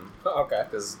C-U-M. Okay.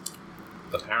 Because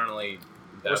apparently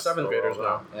we're seventh graders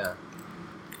now. Yeah.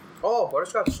 Oh,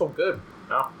 butterscotch is so good.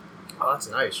 Yeah. Oh, that's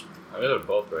nice. I mean, they're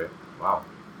both right. Wow.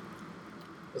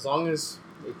 As long as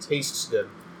it tastes good.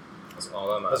 That's all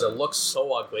that matters. Because it looks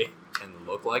so ugly. And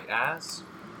look like ass.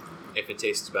 If it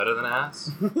tastes better than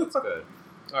ass, that's good.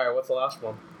 Alright, what's the last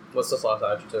one? What's this last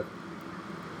adjective?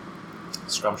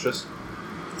 Scrumptious.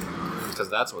 Because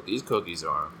that's what these cookies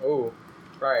are. Ooh.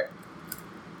 Right.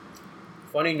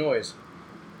 Funny noise.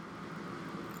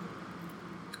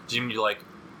 Do you mean to, like,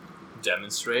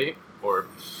 demonstrate? Or...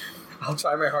 I'll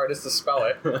try my hardest to spell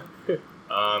it.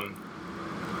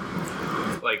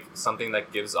 Like, something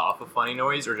that gives off a funny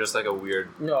noise, or just, like, a weird...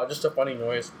 No, just a funny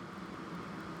noise.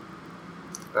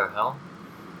 What the hell?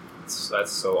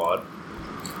 That's so odd.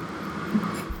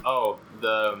 Oh,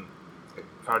 the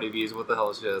Cardi B's, what the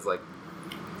hell is she has, like...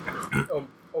 Oh.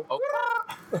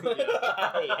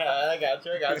 Yeah, I got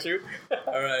you.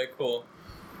 Alright, cool.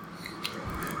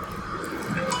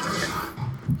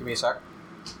 Give me a sec.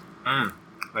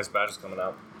 Nice batch is coming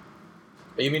out.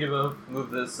 Are you mean to move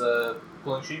this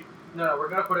cooling sheet? No, we're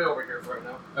gonna put it over here for right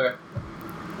now. Okay.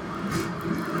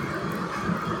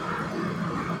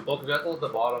 Well, because you have to let the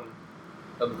bottom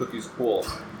of the cookies cool.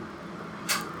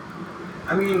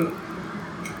 I mean,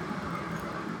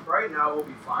 right now we'll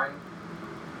be fine.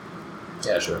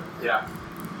 Yeah, sure. Yeah.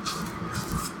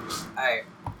 Alright.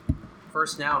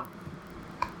 First noun.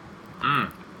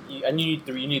 And you need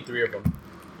three. You need three of them.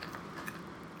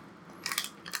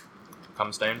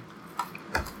 Cum stain.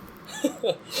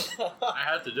 I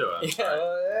had to do it. Yeah,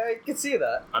 I can see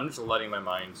that. I'm just letting my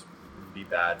mind be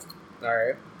bad.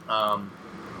 Alright.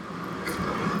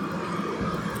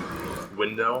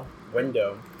 Window.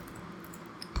 Window.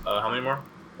 How many more?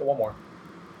 One more.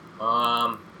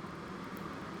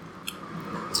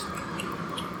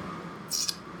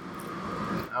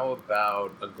 How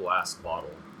about a glass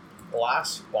bottle?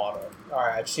 Glass bottle.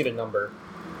 Alright, I just need a number.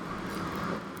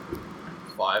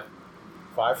 5.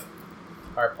 5?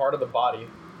 Alright, part of the body.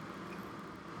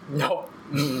 Nope.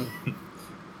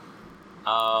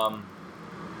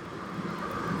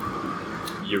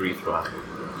 Urethra.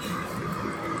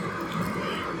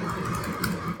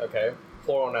 Okay.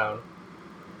 Plural noun.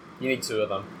 You need two of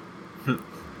them.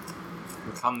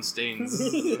 Cum stains.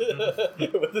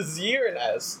 With a Z or an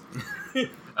S?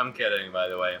 I'm kidding, by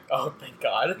the way. Oh, thank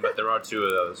God. But there are two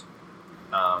of those.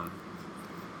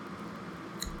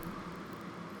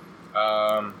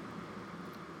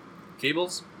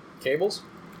 Cables Cables?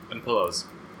 and pillows.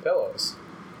 Pillows.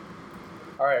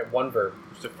 Alright, one verb.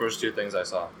 It's the first two things I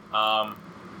saw.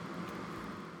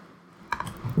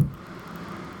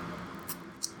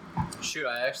 Shoot,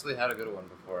 I actually had a good one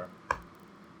before.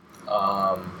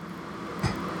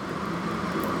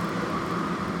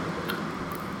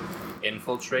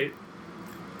 Infiltrate.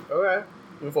 Okay.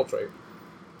 Infiltrate.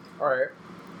 Alright.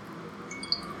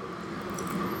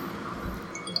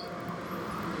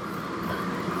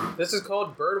 This is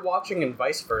called bird watching and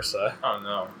vice versa. Oh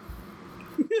no.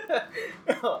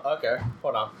 Okay,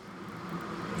 hold on.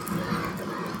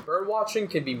 Bird watching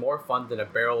can be more fun than a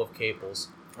barrel of cables.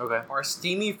 Okay. Our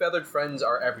steamy feathered friends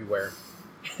are everywhere,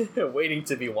 waiting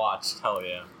to be watched. Hell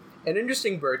yeah. An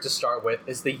interesting bird to start with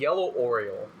is the yellow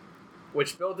oriole,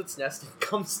 which builds its nest in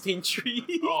Kumstein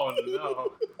trees. Oh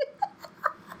no.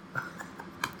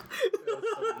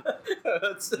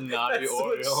 That's naughty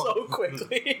oriole. So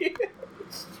quickly.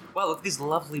 Wow, look at these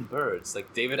lovely birds,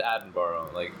 like David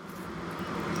Attenborough. Like,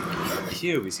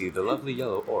 here we see the lovely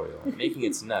yellow oriole making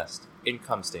its nest in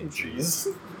cum-stained trees.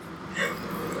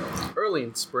 Early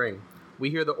in spring, we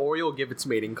hear the oriole give its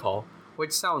mating call,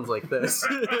 which sounds like this.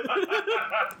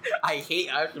 I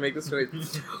have to make this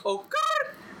noise. Oh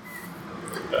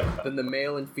God! Then the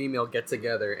male and female get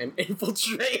together and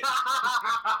infiltrate.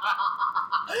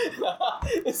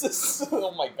 This is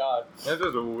oh my god. That's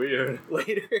just weird.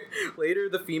 Later,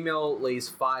 the female lays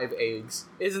 5 eggs.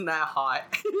 Isn't that hot?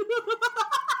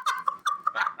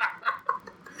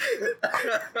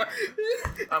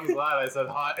 I'm glad I said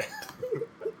hot.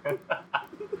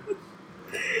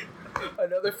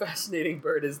 Another fascinating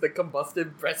bird is the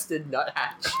combustive-breasted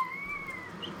nuthatch.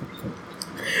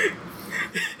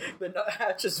 The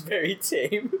nuthatch is very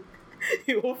tame.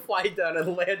 He will fly down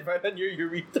and land right on your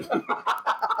urethra.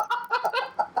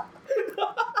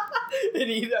 And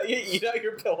eat out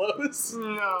your pillows. No.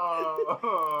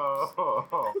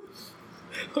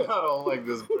 I don't like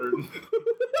this bird.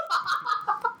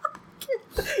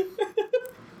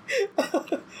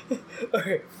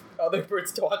 Okay. Other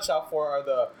birds to watch out for are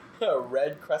the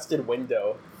red-crested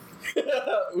window.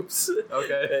 Oops.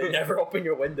 Okay. Never open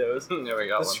your windows. There we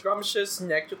go. The scrumptious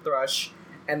necked thrush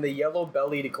and the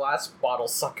yellow-bellied glass bottle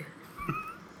sucker.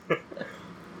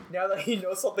 Now that you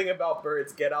know something about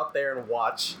birds, get out there and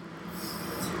watch.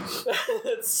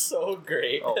 That's so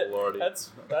great. Oh lordy. That's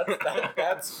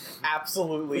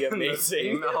absolutely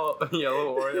amazing. The female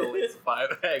yellow oriole lays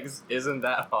 5 eggs. Isn't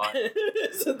that hot?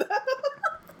 Isn't that?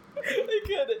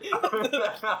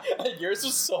 And yours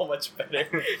was so much better.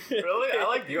 Really? I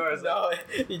like yours. No,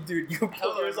 dude, you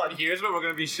put yours on. Here's what we're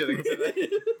gonna be shitting today.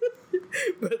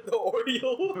 But the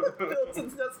Oriole built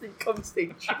its nest in cum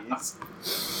stained cheese.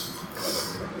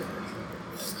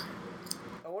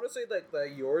 I want to say that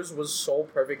yours was so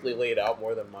perfectly laid out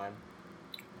more than mine.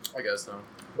 I guess so.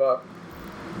 But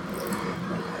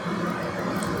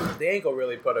the ankle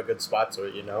really put a good spot to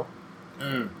it, you know?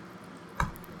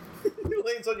 He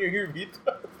lays on your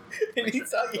urethra and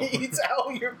eats out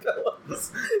your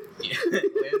pillows.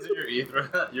 Lands in your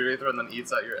urethra and then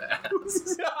eats out your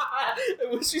ass. I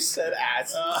wish you said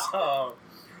ass.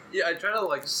 Yeah, I try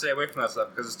to stay away from that stuff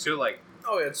because it's too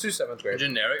Oh yeah, it's too 7th grade.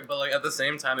 generic, but at the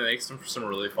same time it makes some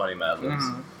really funny Mad Libs.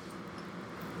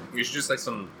 Mm-hmm. You should just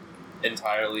some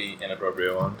entirely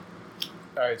inappropriate one.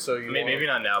 All right, so maybe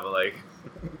not now, but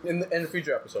in the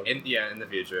future episode. in the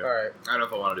future. All right, I don't know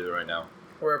if I want to do it right now.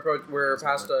 we're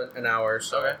past an hour,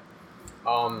 so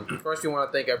Okay. First we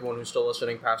want to thank everyone who's still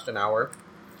listening past an hour.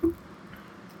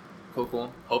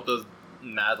 Cool. Hope those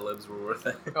Mad Libs were worth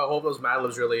it. I hope those Mad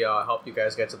Libs really help you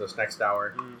guys get to this next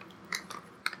hour.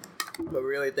 But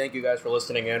really, thank you guys for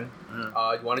listening in.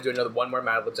 You want to do one more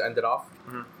Mad Lib to end it off?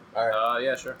 All right.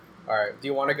 Yeah, sure. All right. Do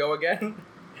you want to go again,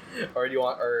 or do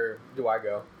I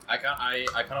go? I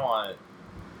kind of want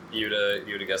you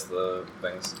to guess the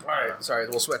things. All right. Sorry,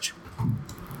 we'll switch.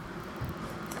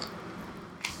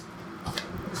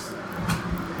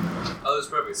 Oh, that's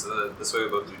perfect. So this way we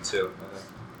both do 2. Okay.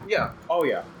 Yeah. Oh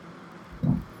yeah.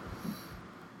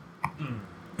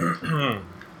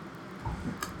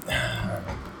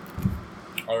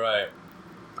 All right.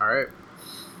 All right.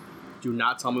 Do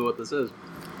not tell me what this is.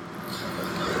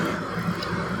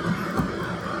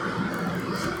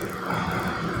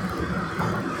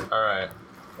 All right.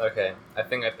 Okay. I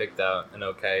think I picked out an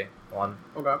okay one.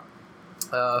 Okay.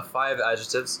 5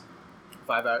 adjectives.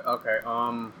 5 out. Okay.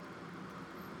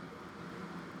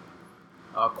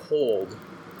 Cold.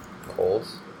 Cold.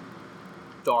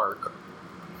 Dark.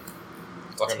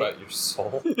 Talking about your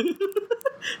soul.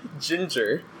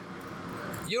 Ginger.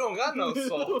 You don't got no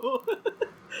soul.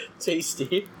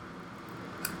 Tasty.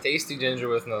 Tasty ginger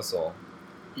with no soul.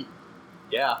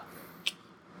 Yeah.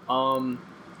 And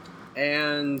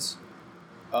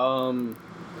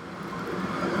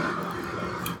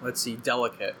let's see,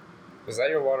 delicate. Was that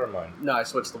your water or mine? No, I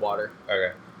switched the water.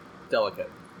 Okay.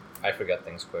 Delicate. I forget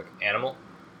things quick. Animal?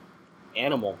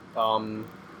 Animal.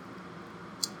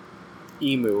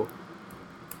 Emu.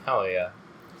 Hell yeah.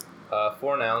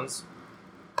 4 nouns.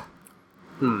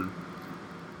 4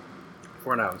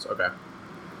 nouns, okay.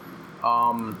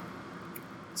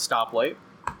 Stoplight.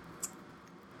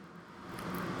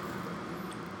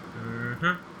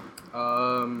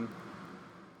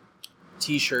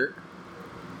 T-shirt.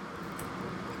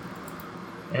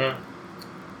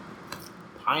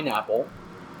 Pineapple.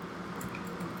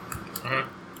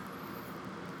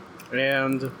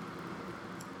 And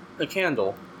a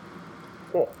candle.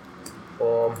 Cool.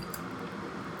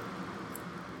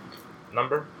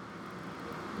 Number?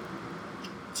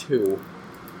 2.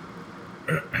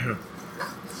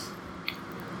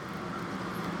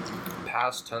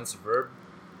 Past tense verb.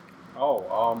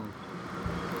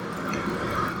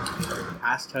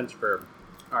 Past tense verb.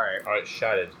 Alright. Alright,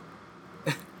 shattered.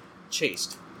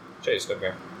 Chased. Chased,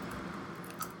 okay.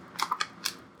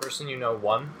 Person you know,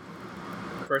 1.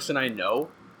 Person I know.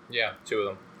 Yeah, 2 of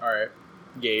them. Alright.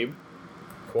 Gabe.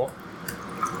 Cool.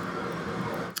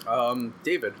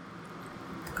 David.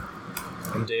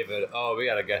 And David, we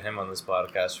gotta get him on this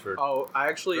podcast for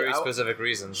very specific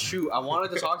reasons. Shoot, I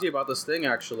wanted to talk to you about this thing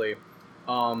actually,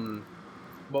 but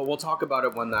we'll talk about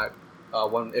it when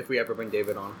if we ever bring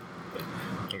David on.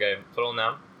 Okay, plural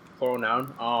noun. Plural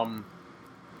noun.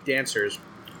 Dancers.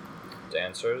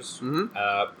 Dancers.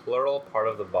 Mm-hmm. Plural part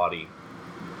of the body.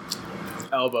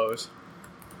 Elbows.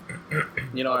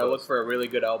 I look for a really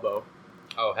good elbow.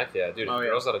 Oh heck yeah, dude! If a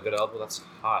girl's got a good elbow, that's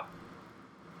hot.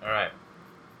 All right.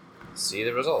 See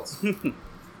the results.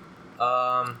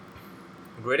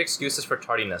 Great excuses for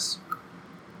tardiness.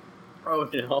 Oh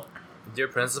no. Dear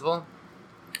principal,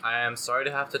 I am sorry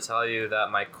to have to tell you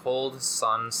that my cold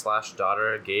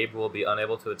son/daughter Gabe will be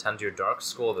unable to attend your dark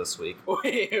school this week.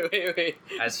 Wait.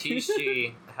 As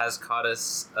she has caught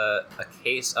us a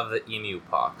case of the emu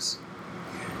pox.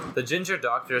 The ginger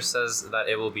doctor says that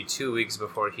it will be 2 weeks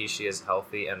before she is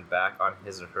healthy and back on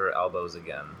his or her elbows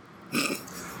again.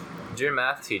 Dear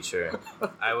math teacher,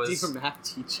 Dear math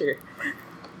teacher.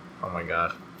 Oh my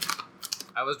god.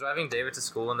 I was driving David to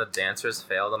school and the dancers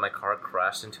failed and my car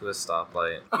crashed into a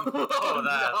stoplight.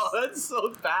 No, that's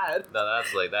so bad. No,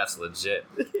 that's legit.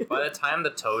 By the time the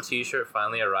tow t-shirt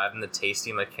finally arrived and the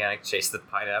tasty mechanic chased the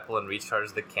pineapple and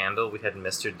recharged the candle, we had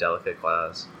missed your delicate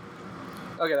class.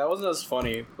 Okay, that wasn't as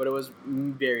funny, but it was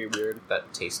very weird.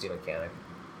 That tasty mechanic.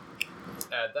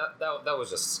 That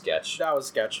was just sketch. That was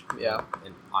sketch, yeah.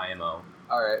 In IMO.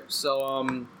 Alright,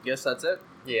 so, guess that's it?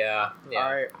 Yeah.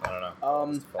 Alright. I don't know.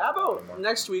 How about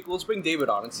next week, let's bring David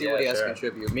on and see what he has to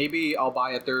contribute. Maybe I'll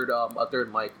buy a third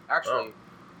mic. Actually,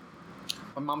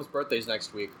 my mom's birthday's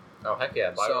next week. Oh, heck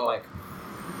yeah, buy a mic.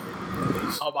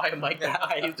 I'll buy a mic that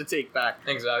I have to take back.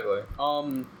 Exactly.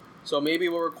 So maybe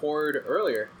we'll record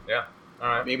earlier. Yeah.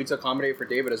 Alright. Maybe to accommodate for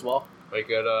David as well. We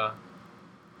could,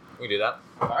 we do that.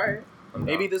 Alright.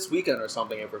 Maybe this weekend or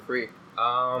something if we're free.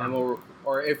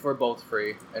 Or if we're both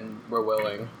free and we're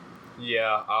willing.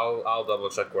 Yeah, I'll double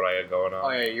check what I got going on.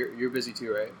 Oh yeah, you're busy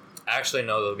too, right? Actually,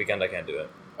 no, the weekend I can't do it.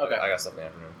 Okay. I got stuff in the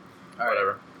afternoon. All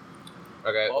Whatever. Right.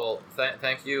 Okay, well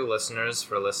thank you, listeners,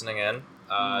 for listening in.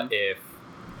 If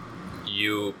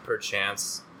you,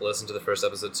 perchance, listened to the first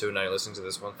episode too, now you're listening to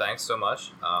this one, thanks so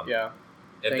much. Yeah.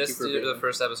 If this is the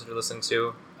first episode you're listening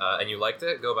to, and you liked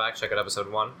it, go back, check out episode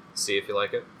 1, see if you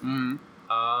like it. Mm-hmm.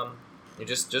 You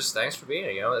just thanks for being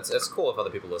here, It's cool if other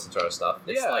people listen to our stuff.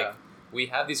 It's like, we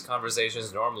have these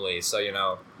conversations normally,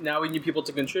 so, Now we need people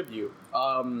to contribute.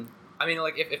 I mean,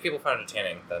 like, if people find it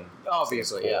entertaining, then...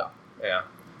 Obviously, cool. Yeah.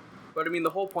 But, I mean,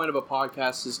 the whole point of a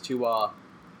podcast is to,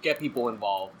 get people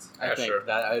involved. I think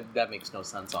that makes no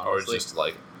sense, honestly. Or just,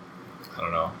 like, I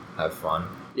don't know, have fun.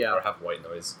 Yeah. Or have white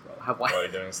noise. While you're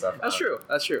doing stuff. That's true.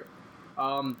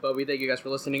 But we thank you guys for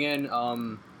listening in.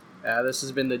 This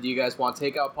has been the Do You Guys Want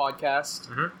Takeout podcast.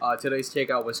 Mm-hmm. Today's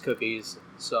takeout was cookies,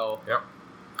 so... Yep.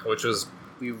 Which was...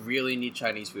 We really need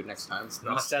Chinese food next time.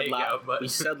 We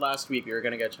said last week we were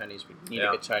going to get Chinese food. We need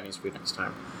to get Chinese food next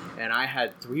time. And I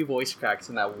had 3 voice cracks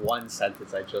in that one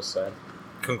sentence I just said.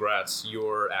 Congrats,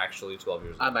 you're actually 12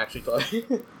 years old. I'm actually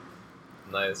 12.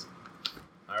 Nice.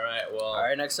 Alright, well...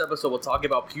 Alright, next episode we'll talk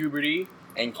about puberty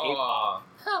and K-pop.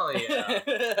 Hell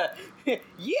yeah.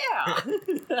 Yeah!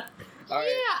 Alright.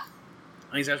 Yeah!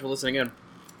 Thanks guys for listening in.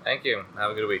 Thank you.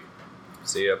 Have a good week.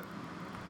 See ya.